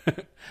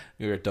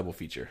 We're a double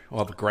feature. We'll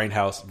have the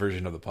Grindhouse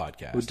version of the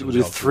podcast. We'll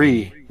do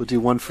 3. We'll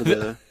do one for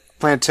the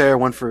Planet Terror,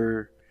 one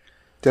for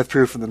Death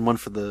Proof, and then one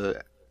for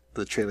the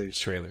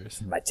trailers.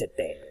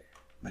 Machete.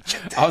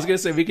 I was gonna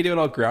say we could do it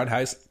all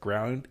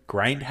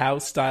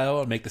grindhouse style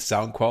and make the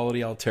sound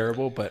quality all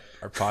terrible, but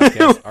our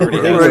podcast already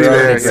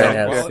has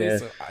sound quality,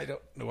 so I don't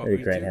know what we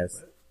do.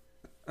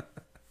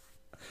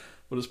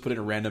 We'll just put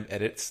in random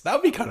edits. That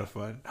would be kind of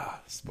fun.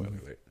 Spoiler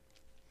alert.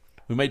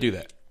 We might do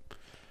that.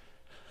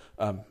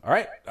 All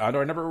right.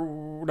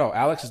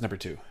 Alex is number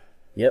 2.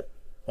 Yep.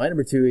 My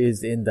number 2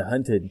 is in The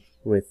Hunted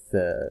with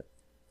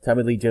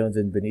Tommy Lee Jones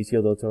and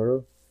Benicio del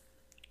Toro.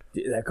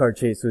 That car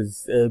chase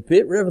was a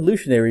bit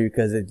revolutionary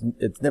because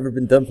it's never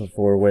been done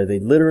before, where they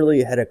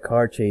literally had a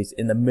car chase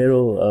in the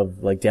middle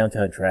of like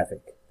downtown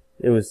traffic.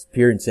 It was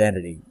pure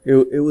insanity.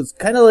 It was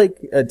kind of like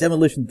a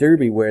demolition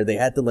derby where they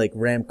had to like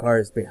ram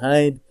cars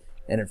behind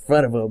and in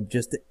front of them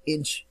just to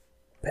inch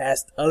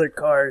past other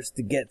cars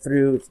to get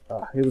through.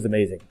 It was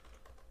amazing.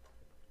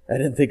 I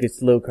didn't think a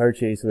slow car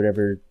chase would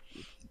ever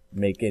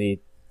make any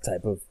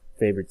type of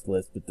favorites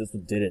list, but this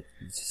one did it.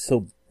 It's just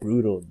so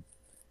brutal.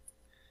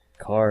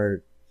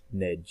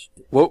 Carnaged.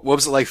 What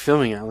was it like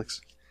filming,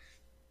 Alex?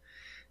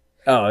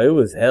 Oh, it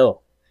was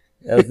hell.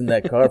 I was in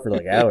that car for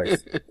like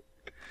hours.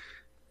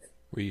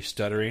 Were you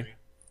stuttering?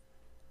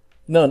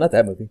 No, not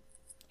that movie.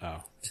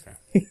 Oh, okay.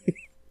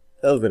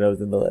 That was when I was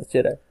in The Last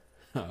Jedi.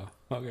 Oh,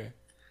 okay.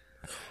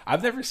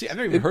 I've never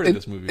even heard of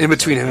this movie. In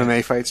between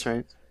MMA fights,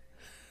 right?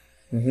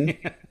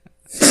 Mm-hmm.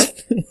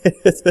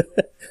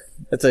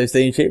 That's why I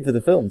stay in shape for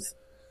the films.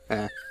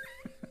 All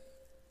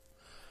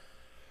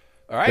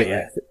right.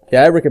 But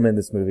yeah, I recommend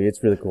this movie.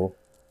 It's really cool.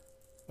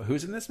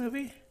 Who's in this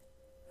movie?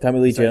 Tommy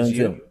Lee Jones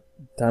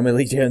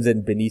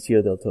and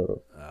Benicio del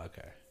Toro. Oh,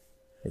 okay.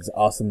 It's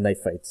awesome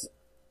knife fights.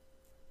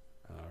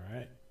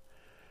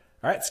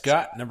 All right,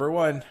 Scott, number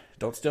 1.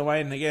 Don't steal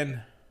mine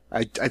again.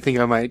 I think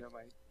I might.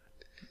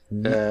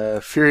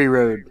 Fury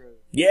Road.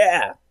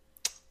 Yeah.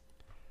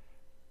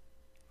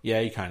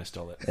 Yeah, you kind of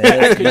stole it.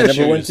 Yeah, my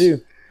number 1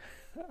 too.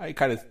 I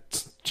kind of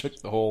took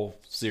the whole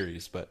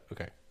series, but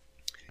okay.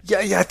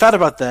 Yeah, I thought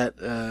about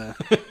that,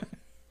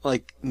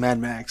 like Mad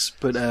Max.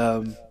 But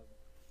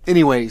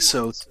anyway,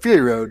 so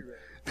Fury Road,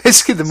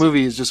 basically the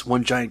movie is just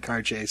one giant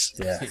car chase.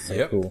 Yeah,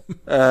 so cool.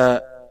 I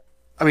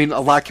mean,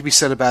 a lot could be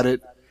said about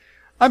it.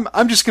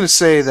 I'm just gonna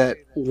say that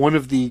one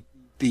of the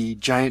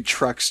giant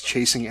trucks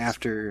chasing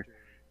after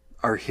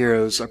our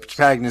heroes, our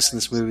protagonists in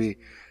this movie,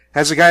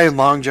 Has a guy in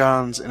long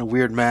johns and a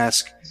weird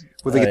mask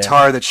with a Oh, yeah.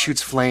 guitar that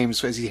shoots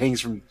flames as he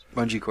hangs from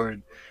bungee cord.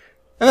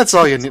 And that's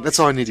all you need. That's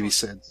all I need to be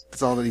said.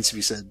 That's all that needs to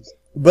be said.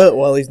 But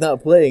while he's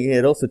not playing,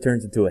 it also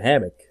turns into a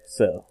hammock.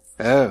 So,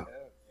 Oh.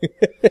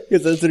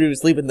 because that's when he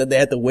was sleeping, then they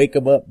had to wake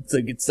him up so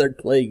he could start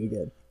playing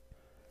again.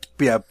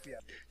 But yeah,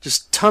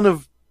 just ton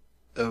of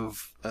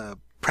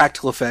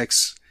practical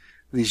effects.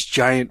 These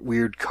giant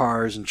weird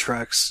cars and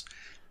trucks,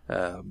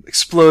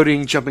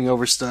 exploding, jumping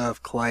over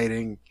stuff,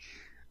 colliding,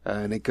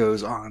 and it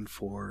goes on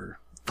for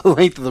the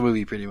length of the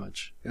movie pretty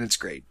much. And it's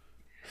great.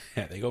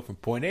 Yeah, they go from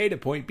point A to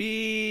point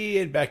B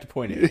and back to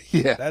point A.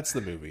 Yeah. That's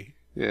the movie.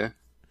 Yeah.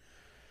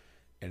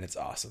 And it's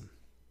awesome.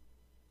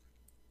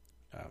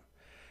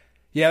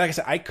 Yeah, like I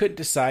said, I couldn't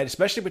decide,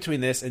 especially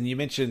between this and you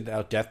mentioned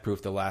Death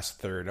Proof, the last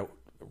third.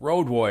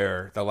 Road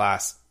Warrior, the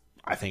last,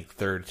 I think,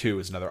 third too,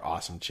 is another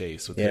awesome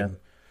chase with him,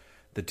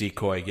 the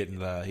decoy getting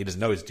he doesn't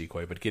know he's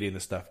decoy, but getting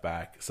the stuff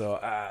back. So,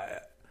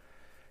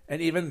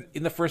 and even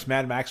in the first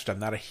Mad Max, which I'm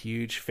not a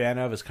huge fan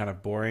of, is kind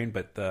of boring,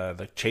 but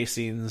the chase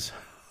scenes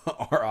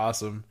are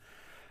awesome.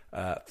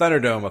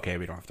 Thunderdome, okay,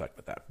 we don't have to talk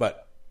about that,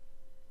 but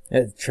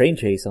Train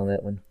chase on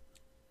that one.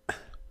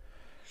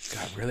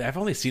 God, really? I've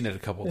only seen it a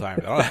couple of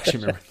times. I don't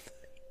actually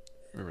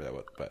remember that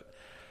one. But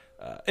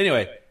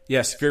anyway,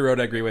 yes, Fury Road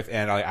I agree with,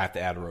 and I have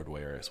to add Road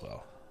Warrior as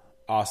well.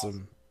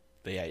 Awesome.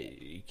 But yeah,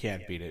 you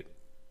can't beat it.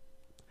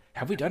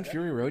 Have we done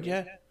Fury Road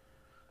yet?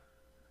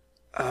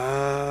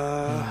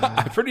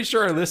 I'm pretty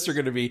sure our lists are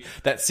going to be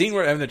that scene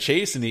where I'm the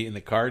chase and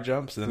the car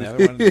jumps, and then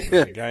the other one,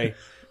 the guy.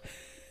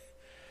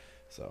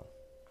 So,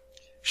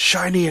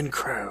 Shiny and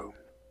Crow.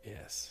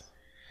 yes.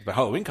 The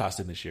Halloween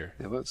costume this year.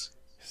 It was.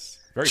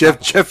 Very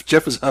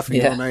Jeff was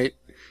huffing all night.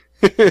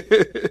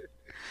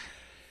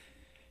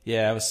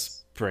 Yeah, I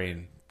was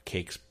spraying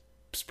cake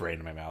spray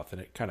in my mouth,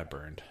 and it kind of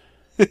burned.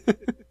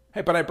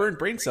 Hey, but I burned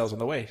brain cells on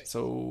the way,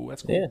 so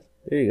that's cool. Yeah,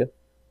 there you go.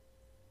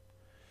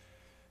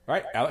 All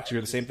right, Alex,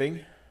 you're the same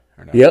thing?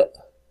 Or no? Yep.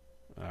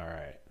 All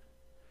right.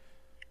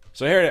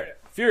 So here,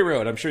 Fury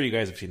Road. I'm sure you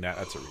guys have seen that.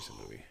 That's a recent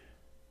movie.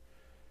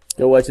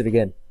 Go watch it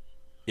again.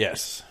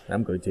 Yes.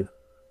 I'm going to.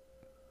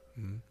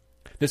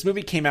 This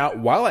movie came out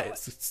while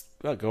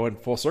going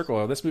full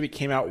circle. This movie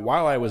came out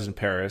while I was in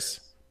Paris.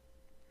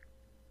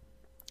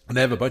 And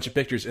they have a bunch of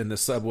pictures in the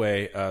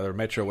subway, or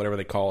metro, whatever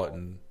they call it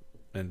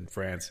in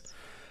France.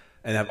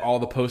 And they have all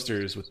the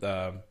posters with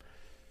the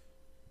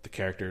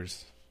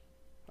characters.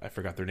 I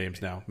forgot their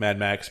names now. Mad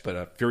Max,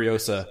 but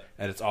Furiosa,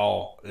 and it's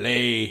all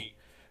Le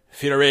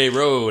Fury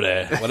Road,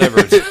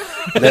 whatever.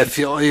 That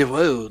Fury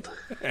Road.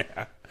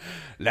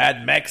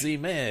 Lad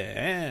Maxime.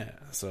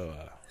 So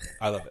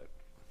I love it.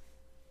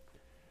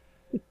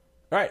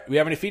 All right, we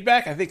have any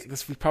feedback? I think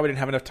we probably didn't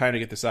have enough time to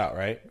get this out,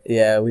 right?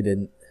 Yeah, we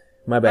didn't.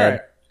 My All bad.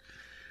 right.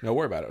 No,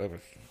 worry about it.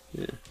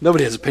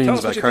 Nobody has Tell opinions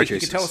us what about you car think. You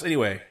chases. can tell us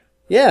anyway.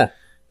 Yeah.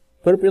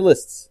 Put up your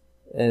lists.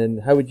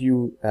 And how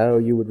you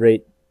would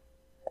rate,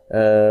 what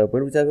are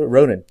we talking about?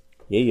 Ronin.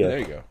 Yeah. There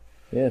you go.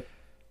 Yeah.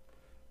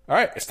 All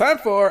right, it's time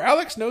for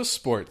Alex Knows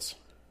Sports.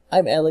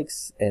 I'm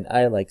Alex, and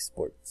I like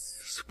sports.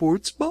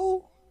 Sports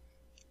ball?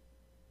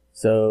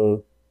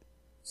 So,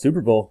 Super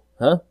Bowl,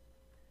 huh?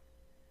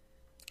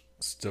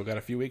 Still got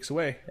a few weeks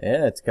away.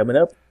 Yeah, it's coming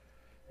up.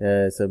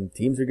 Some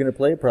teams are going to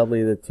play,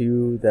 probably the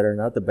two that are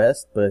not the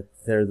best, but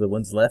they're the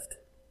ones left.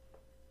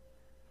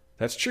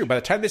 That's true. By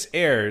the time this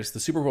airs, the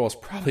Super Bowl is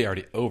probably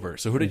already over.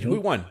 So who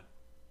won?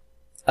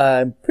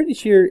 I'm pretty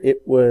sure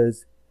it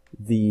was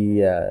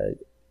the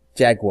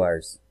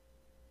Jaguars.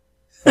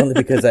 Only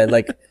because I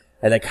like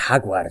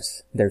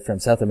Jaguars. They're from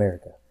South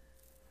America.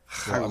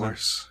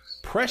 Jaguars.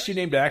 Press you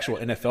named the actual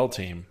NFL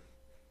team,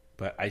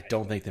 but I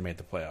don't think they made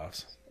the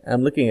playoffs.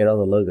 I'm looking at all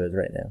the logos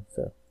right now.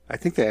 So I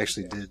think they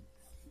actually did.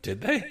 Did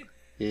they?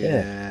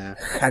 Yeah.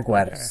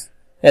 Jaguars,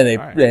 and they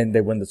All right. and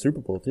they won the Super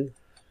Bowl too.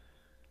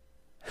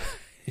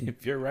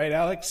 If you're right,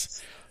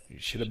 Alex, you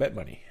should have bet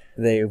money.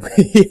 They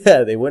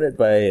they won it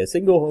by a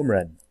single home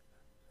run.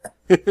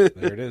 There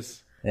it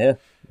is. Yeah,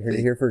 you heard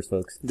it here first,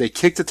 folks. They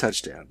kicked a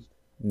touchdown.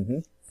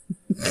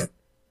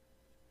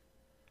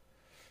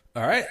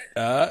 All right,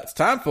 it's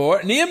time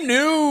for Niem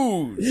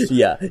News.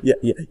 Yeah.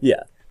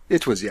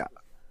 It was, yeah.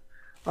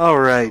 All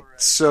right.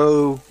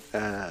 So,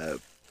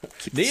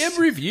 Niem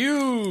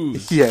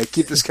Reviews. yeah,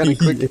 keep this kind of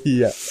quick.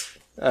 Yeah.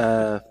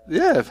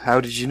 Yeah, how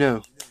did you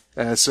know?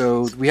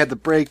 So we had the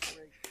break.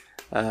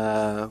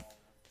 Talk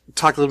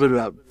a little bit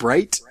about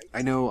Bright.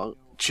 I know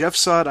Jeff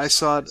saw it. I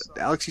saw it.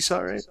 Alex, you saw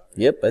it, right?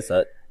 Yep, I saw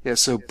it. Yeah,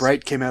 so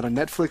Bright came out on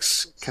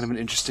Netflix. Kind of an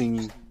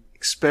interesting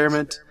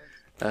experiment.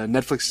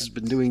 Netflix has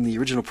been doing the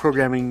original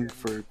programming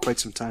for quite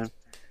some time.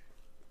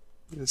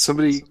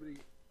 Somebody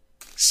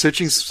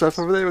searching some stuff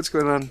over there? What's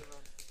going on?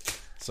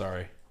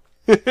 Sorry.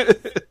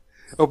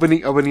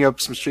 Opening up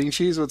some string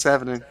cheese? What's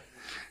happening?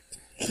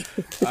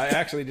 I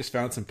actually just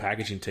found some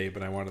packaging tape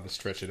and I wanted to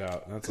stretch it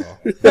out. That's all.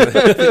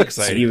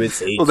 Exciting.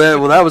 USA. Well,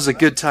 that was a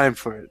good time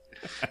for it.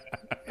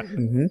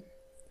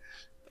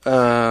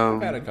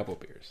 I've had a couple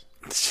beers.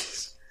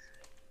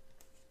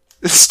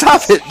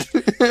 Stop it!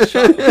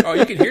 Oh,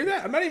 you can hear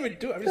that? I'm not even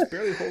doing. I'm just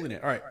barely holding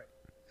it. All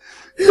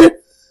right.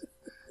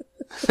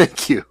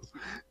 Thank you.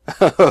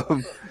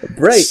 Um,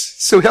 Bright.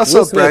 So we also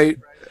Will saw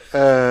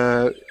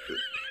Bright,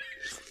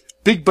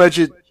 big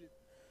budget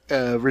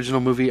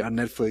original movie on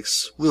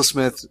Netflix. Will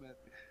Smith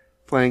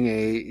playing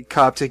a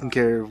cop taking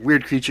care of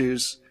weird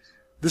creatures.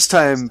 This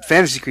time,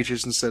 fantasy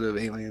creatures instead of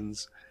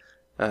aliens.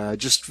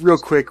 Just real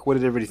quick, what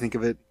did everybody think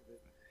of it?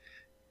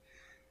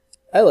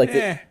 I liked it.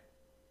 Eh.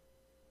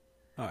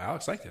 Oh,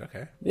 Alex liked it.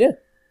 Okay. Yeah.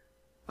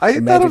 I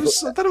thought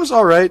it was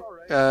all right.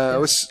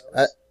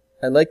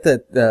 I like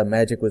that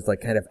magic was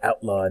like kind of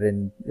outlawed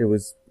and it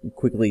was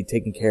quickly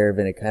taken care of,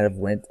 and it kind of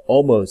went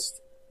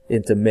almost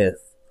into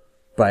myth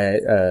by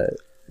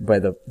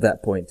that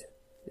point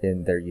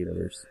in their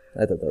universe.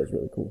 I thought that was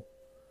really cool.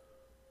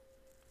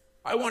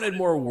 I wanted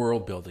more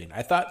world building.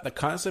 I thought the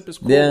concept is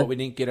cool, Yeah. but we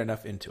didn't get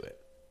enough into it.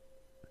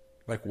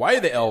 Like, why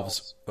are the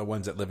elves the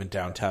ones that live in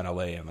downtown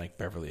LA and like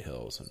Beverly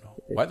Hills? And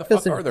why the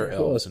fuck are there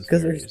elves and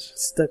Because they're fairies?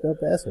 stuck up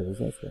assholes.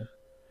 That's why.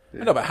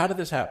 I know, but how did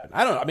this happen?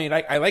 I don't know. I mean,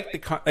 I like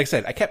like I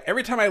said, I kept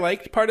every time I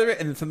liked part of it,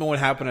 and then something would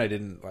happen, I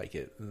didn't like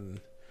it. And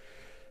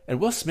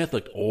Will Smith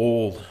looked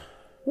old.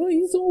 Well,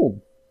 he's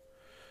old.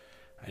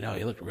 I know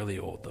he looked really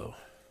old though.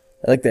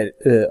 I like that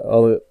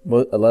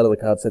a lot of the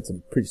cops had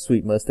some pretty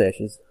sweet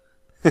mustaches.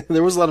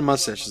 There was a lot of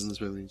mustaches in this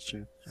movie, it's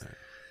true.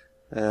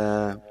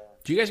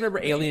 Do you guys remember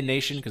Alien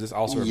Nation? Because this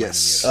also reminded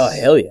Yes. me of Oh,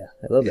 hell yeah.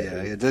 I love that. Yeah,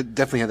 movie. yeah,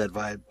 definitely had that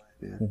vibe.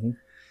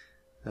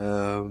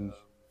 Yeah.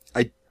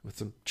 with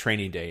some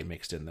Training Day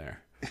mixed in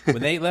there.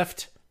 When they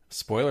left,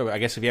 spoiler, I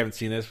guess if you haven't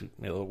seen this,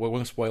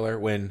 one spoiler,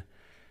 when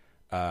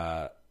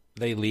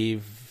they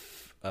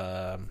leave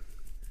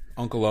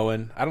Uncle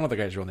Owen. I don't know the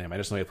guy's real name. I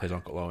just know he plays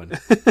Uncle Owen.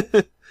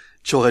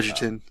 Joel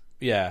Edgerton.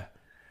 Yeah.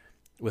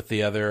 With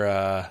the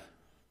other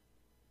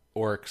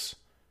orcs.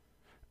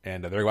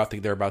 And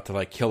they're about to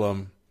like kill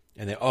him.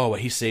 And then, oh,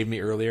 he saved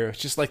me earlier. It's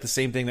just like the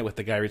same thing that with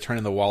the guy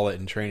returning the wallet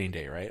in Training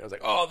Day, right? I was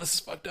like, oh, this is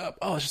fucked up.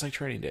 Oh, it's just like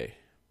Training Day.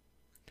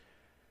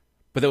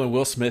 But then when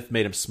Will Smith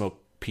made him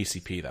smoke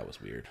PCP, that was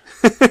weird.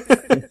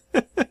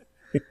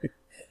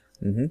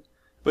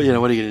 But, you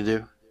know, what are you going to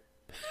do?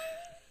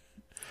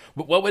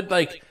 But what would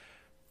like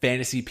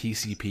fantasy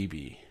PCP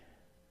be?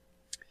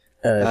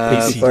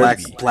 Pixie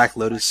farts. Black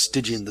Lotus,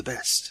 Stygian the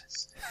best.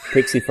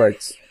 Pixie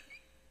farts.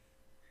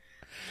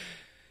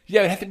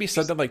 Yeah, it'd have to be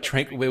something like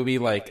it would be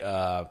like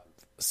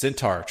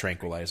centaur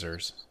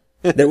tranquilizers.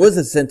 There was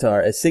a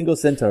centaur, a single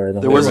centaur in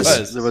the There whole was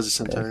movie. a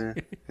centaur.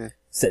 Yeah.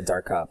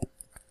 Centaur Cop.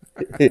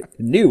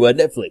 New on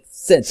Netflix.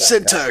 Centaur Cop.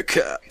 Centaur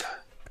Cup.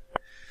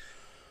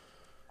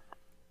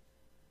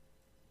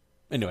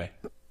 Anyway,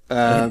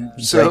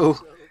 So,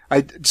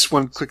 I just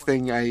one quick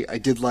thing I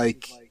did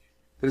like.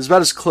 It was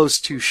about as close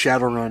to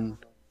Shadowrun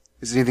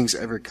as anything's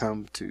ever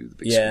come to the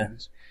big Yeah.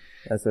 screens.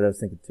 That's what I was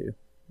thinking too.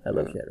 I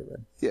love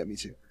Shadowrun. Yeah, me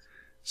too.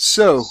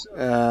 So,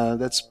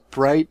 that's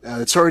Bright.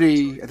 It's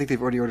already, I think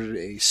they've already ordered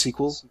a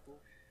sequel.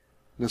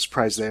 No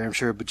surprise there. I'm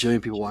sure a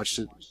bajillion people watched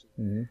it.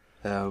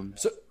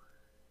 so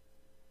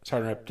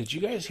sorry to interrupt. Did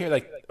you guys hear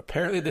like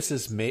apparently this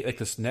is made like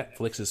this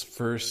Netflix's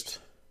first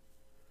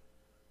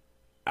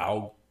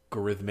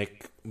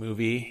algorithmic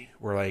movie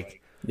where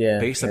like Yeah.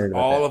 based I heard on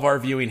about all that. of our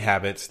viewing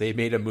habits, they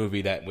made a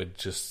movie that would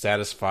just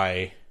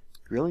satisfy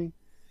Really?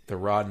 the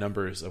raw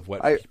numbers of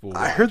what I people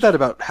I watch. heard that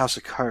about House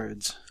of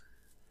Cards.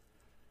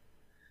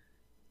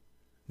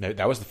 No,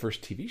 that was the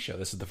first TV show.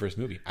 This is the first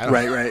movie. I don't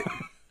Right, right.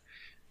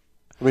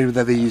 I mean,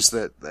 that they used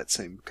that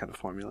same kind of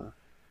formula.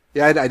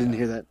 Yeah, I didn't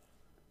hear that.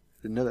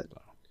 Didn't know that.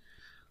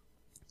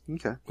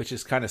 Okay. Which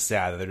is kind of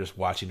sad that they're just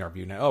watching our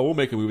view now. Oh, we'll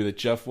make a movie that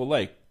Jeff will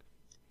like.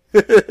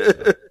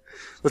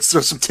 Let's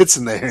throw some tits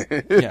in there.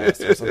 Yeah, let's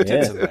throw some tits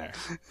Yeah. in there.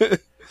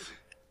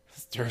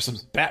 Let's throw some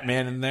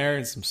Batman in there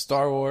and some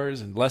Star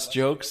Wars and less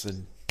jokes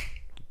and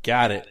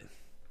got it.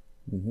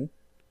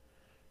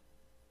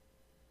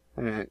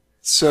 All right.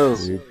 So,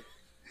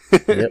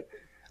 Yep.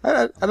 I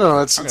don't know.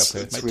 That's I'm gonna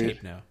play with it's my weird.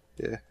 tape now.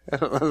 Yeah, I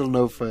don't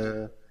know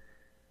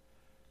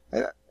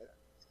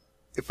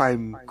if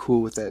I'm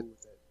cool with that.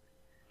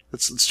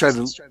 Let's try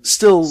to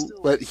still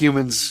let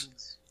humans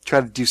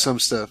try to do some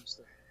stuff,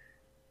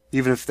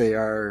 even if they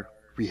are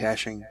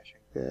rehashing.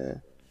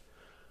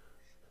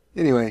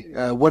 Anyway,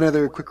 one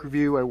other quick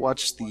review. I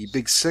watched The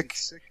Big Sick,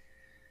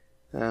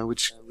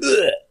 which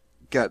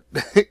got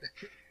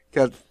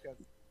got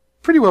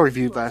pretty well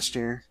reviewed last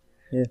year.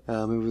 Yeah.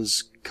 It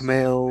was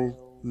Kumail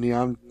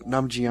Nanjiani.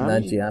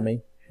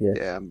 Nanjiani. Yeah.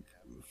 Yeah,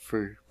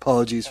 for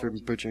apologies for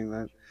butchering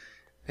that.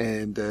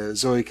 And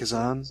Zoe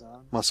Kazan.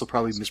 I'm also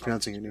probably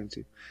mispronouncing her name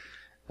too.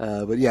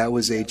 But yeah, it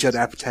was a Judd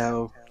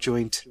Apatow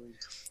joint.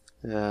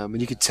 And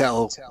you could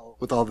tell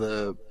with all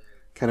the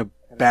kind of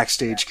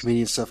backstage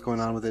comedian stuff going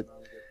on with it.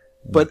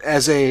 But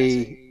as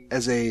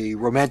a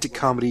romantic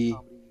comedy,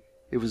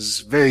 it was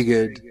very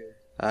good.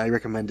 I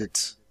recommend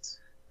it.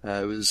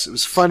 It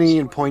was funny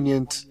and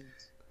poignant,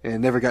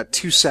 and never got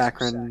too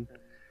saccharine.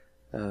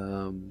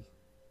 And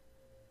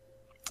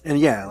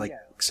yeah, like I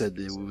said,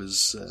 it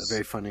was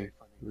very funny.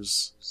 It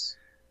was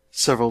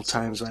several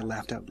times I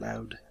laughed out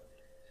loud,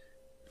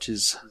 which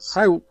is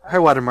high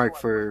watermark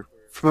for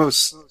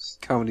most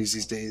comedies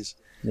these days.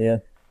 Yeah.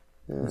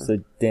 So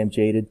damn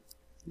jaded.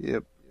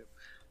 Yep.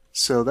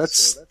 So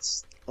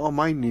that's all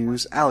my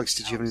news. Alex,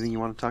 did you have anything you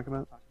want to talk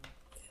about?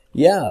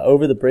 Yeah,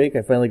 over the break,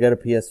 I finally got a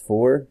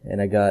PS4, and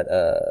I got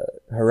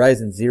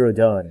Horizon Zero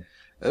Dawn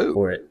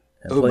for it.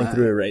 I'm playing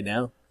through it right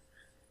now.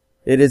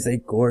 It is a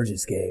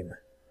gorgeous game.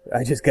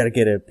 I just got to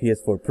get a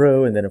PS4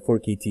 Pro and then a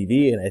 4K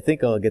TV, and I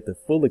think I'll get the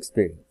full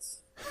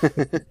experience.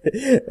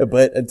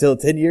 But until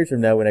 10 years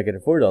from now, when I can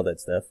afford all that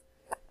stuff,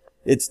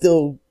 it's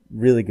still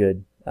really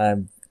good.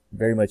 I'm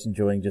very much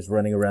enjoying just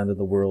running around in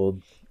the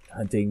world,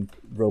 hunting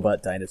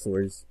robot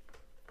dinosaurs.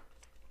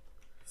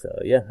 So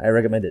yeah, I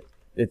recommend it.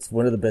 It's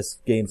one of the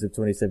best games of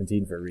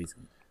 2017 for a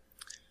reason.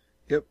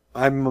 Yep.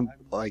 I'm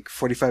like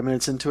 45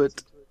 minutes into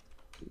it.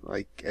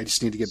 Like, I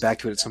just need to get back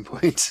to it at some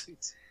point.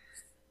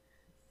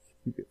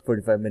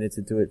 45 minutes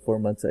into it 4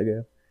 months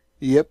ago.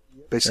 Yep.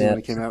 Basically when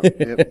it came out.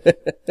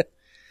 Yep.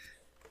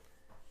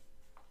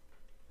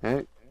 All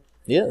right.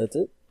 Yeah, that's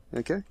it.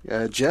 Okay.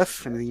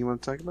 Jeff, anything you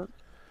want to talk about?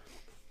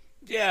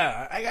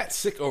 Yeah, I got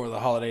sick over the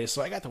holidays,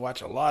 so I got to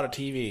watch a lot of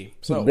TV.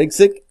 So Big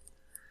sick?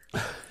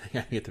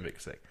 Yeah, I get the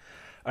big sick.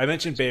 I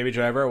mentioned Baby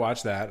Driver. I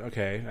watched that.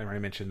 Okay, I already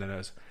mentioned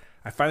that.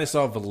 I finally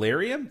saw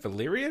Valerian.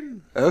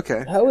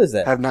 Okay. How is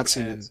that? I have not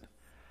seen it.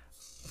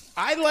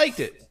 I liked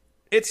it.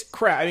 It's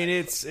crap. I mean,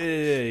 it's.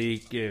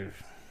 I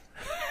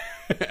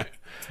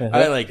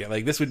like it.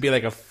 Like, this would be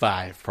like a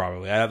 5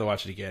 probably. I'd have to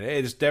watch it again.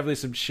 It's definitely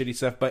some shitty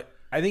stuff, but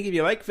I think if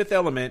you like Fifth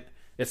Element,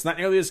 it's not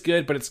nearly as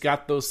good, but it's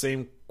got those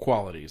same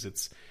qualities.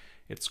 It's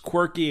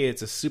quirky.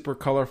 It's a super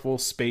colorful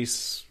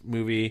space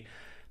movie.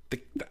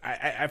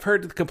 I've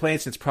heard the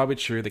complaints, and it's probably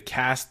true. The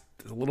cast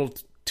is a little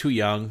too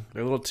young.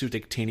 They're a little too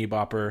teeny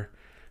bopper.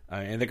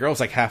 And the girl's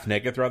like half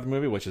naked throughout the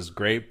movie, which is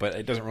great, but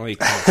it doesn't really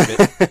kind of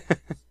fit.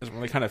 Doesn't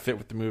really kind of fit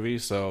with the movie.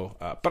 So,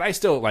 but I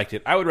still liked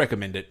it. I would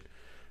recommend it.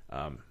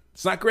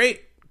 It's not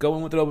great. Go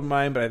in with an open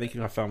mind, but I think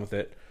you'll have fun with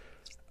it.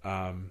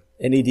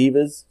 Any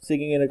divas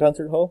singing in a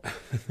concert hall?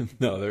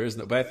 No, there is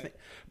no. But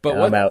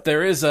I'm out.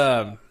 There is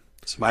some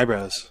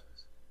eyebrows.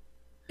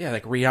 Yeah,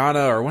 like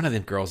Rihanna or one of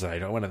them girls that I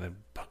don't. One of the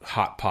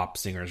hot pop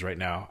singers right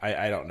now.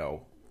 I don't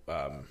know.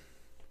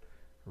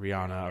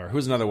 Rihanna or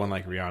who's another one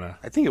like Rihanna?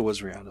 I think it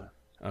was Rihanna.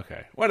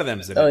 Okay, one of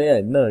them's in Oh it. yeah,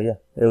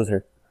 it was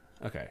her.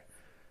 Okay,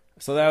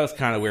 so that was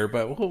kind of weird,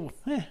 but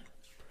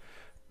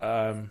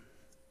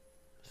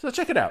so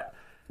check it out.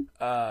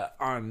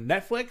 On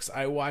Netflix,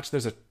 I watched.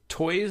 There's a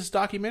Toys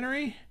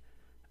documentary,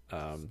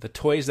 The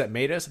Toys That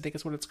Made Us, I think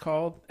is what it's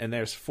called. And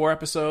there's 4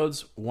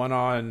 episodes: one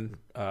on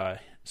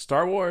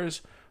Star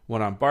Wars,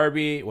 one on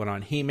Barbie, one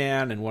on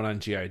He-Man, and one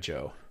on G.I.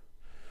 Joe.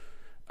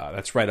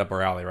 That's right up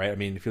our alley, right? I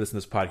mean, if you listen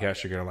to this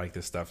podcast, you're gonna like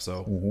this stuff.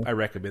 So I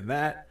recommend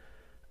that.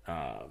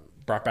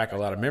 Brought back a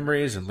lot of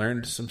memories and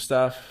learned some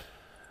stuff.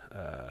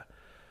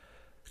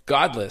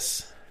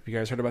 Godless. Have you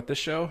guys heard about this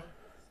show?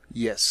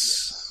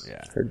 Yes.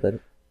 Yeah. Heard about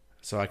it.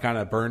 So I kind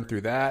of burned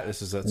through that.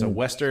 It's a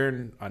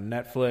Western on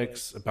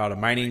Netflix about a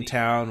mining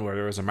town where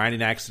there was a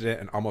mining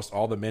accident and almost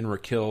all the men were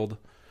killed.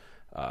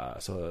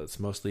 So it's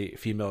mostly a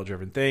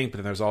female-driven thing. But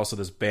then there's also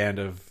this band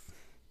of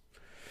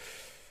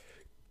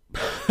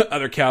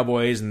other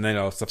cowboys, and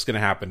then stuff's going to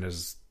happen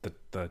as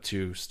the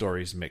two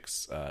stories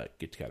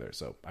get together.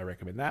 So I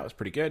recommend that. It was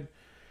pretty good.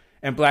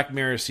 And Black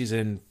Mirror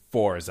season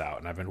 4 is out,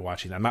 and I've been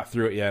watching that. I'm not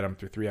through it yet. I'm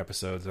through 3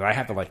 episodes, and I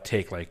have to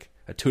take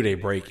a 2-day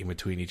break in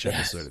between each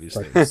episode of these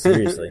things.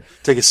 Seriously.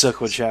 Take a soak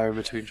with shower in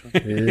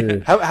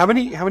between. How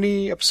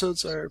many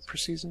episodes are per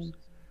season?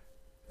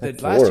 The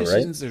 4, last 2 right?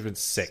 seasons, there's been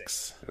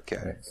 6.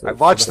 Okay. So I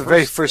watched the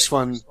very first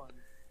one,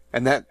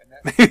 and that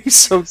made me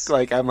so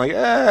I'm like,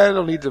 I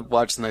don't need to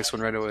watch the next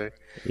one right away.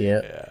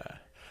 Yeah.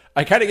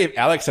 I kind of gave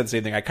Alex said the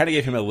same thing. I kind of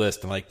gave him a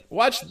list. I'm like,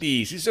 watch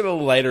these. These are the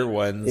lighter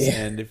ones,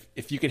 and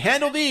if you can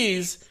handle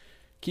these,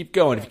 keep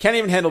going. If you can't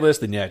even handle this,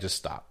 then just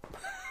stop.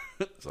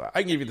 So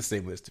I can give you the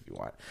same list if you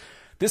want.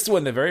 This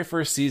one, the very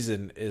first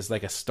season, is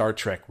like a Star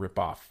Trek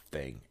ripoff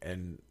thing,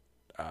 and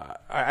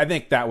I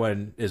think that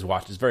one is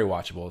very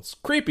watchable. It's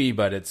creepy,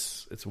 but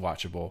it's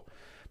watchable.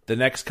 The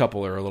next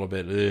couple are a little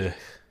bit,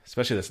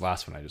 especially this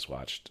last one I just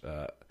watched,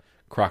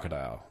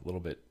 Crocodile, a little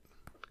bit,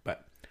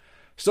 but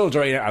still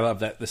enjoying it. I love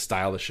the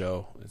style of the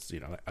show. It's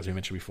as we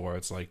mentioned before,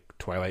 it's like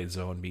Twilight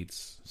Zone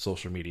meets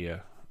social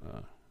media.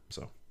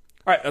 So, all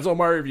right, that's all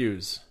my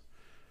reviews.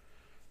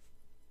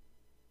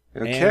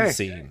 Okay. And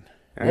scene.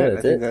 All right, that's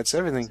I think it. that's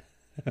everything.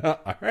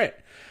 All right.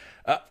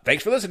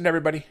 Thanks for listening,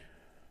 everybody.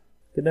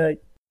 Good night.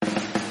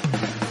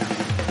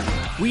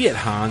 We at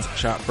Hans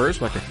Shot First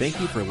would like to thank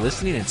you for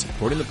listening and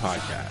supporting the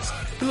podcast.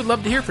 We would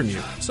love to hear from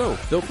you, so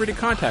feel free to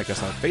contact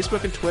us on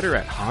Facebook and Twitter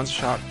at Hans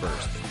Shot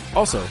First.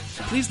 Also,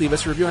 please leave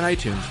us a review on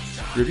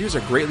iTunes. Reviews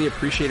are greatly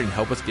appreciated and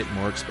help us get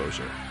more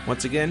exposure.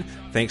 Once again,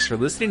 thanks for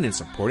listening and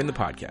supporting the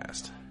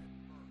podcast.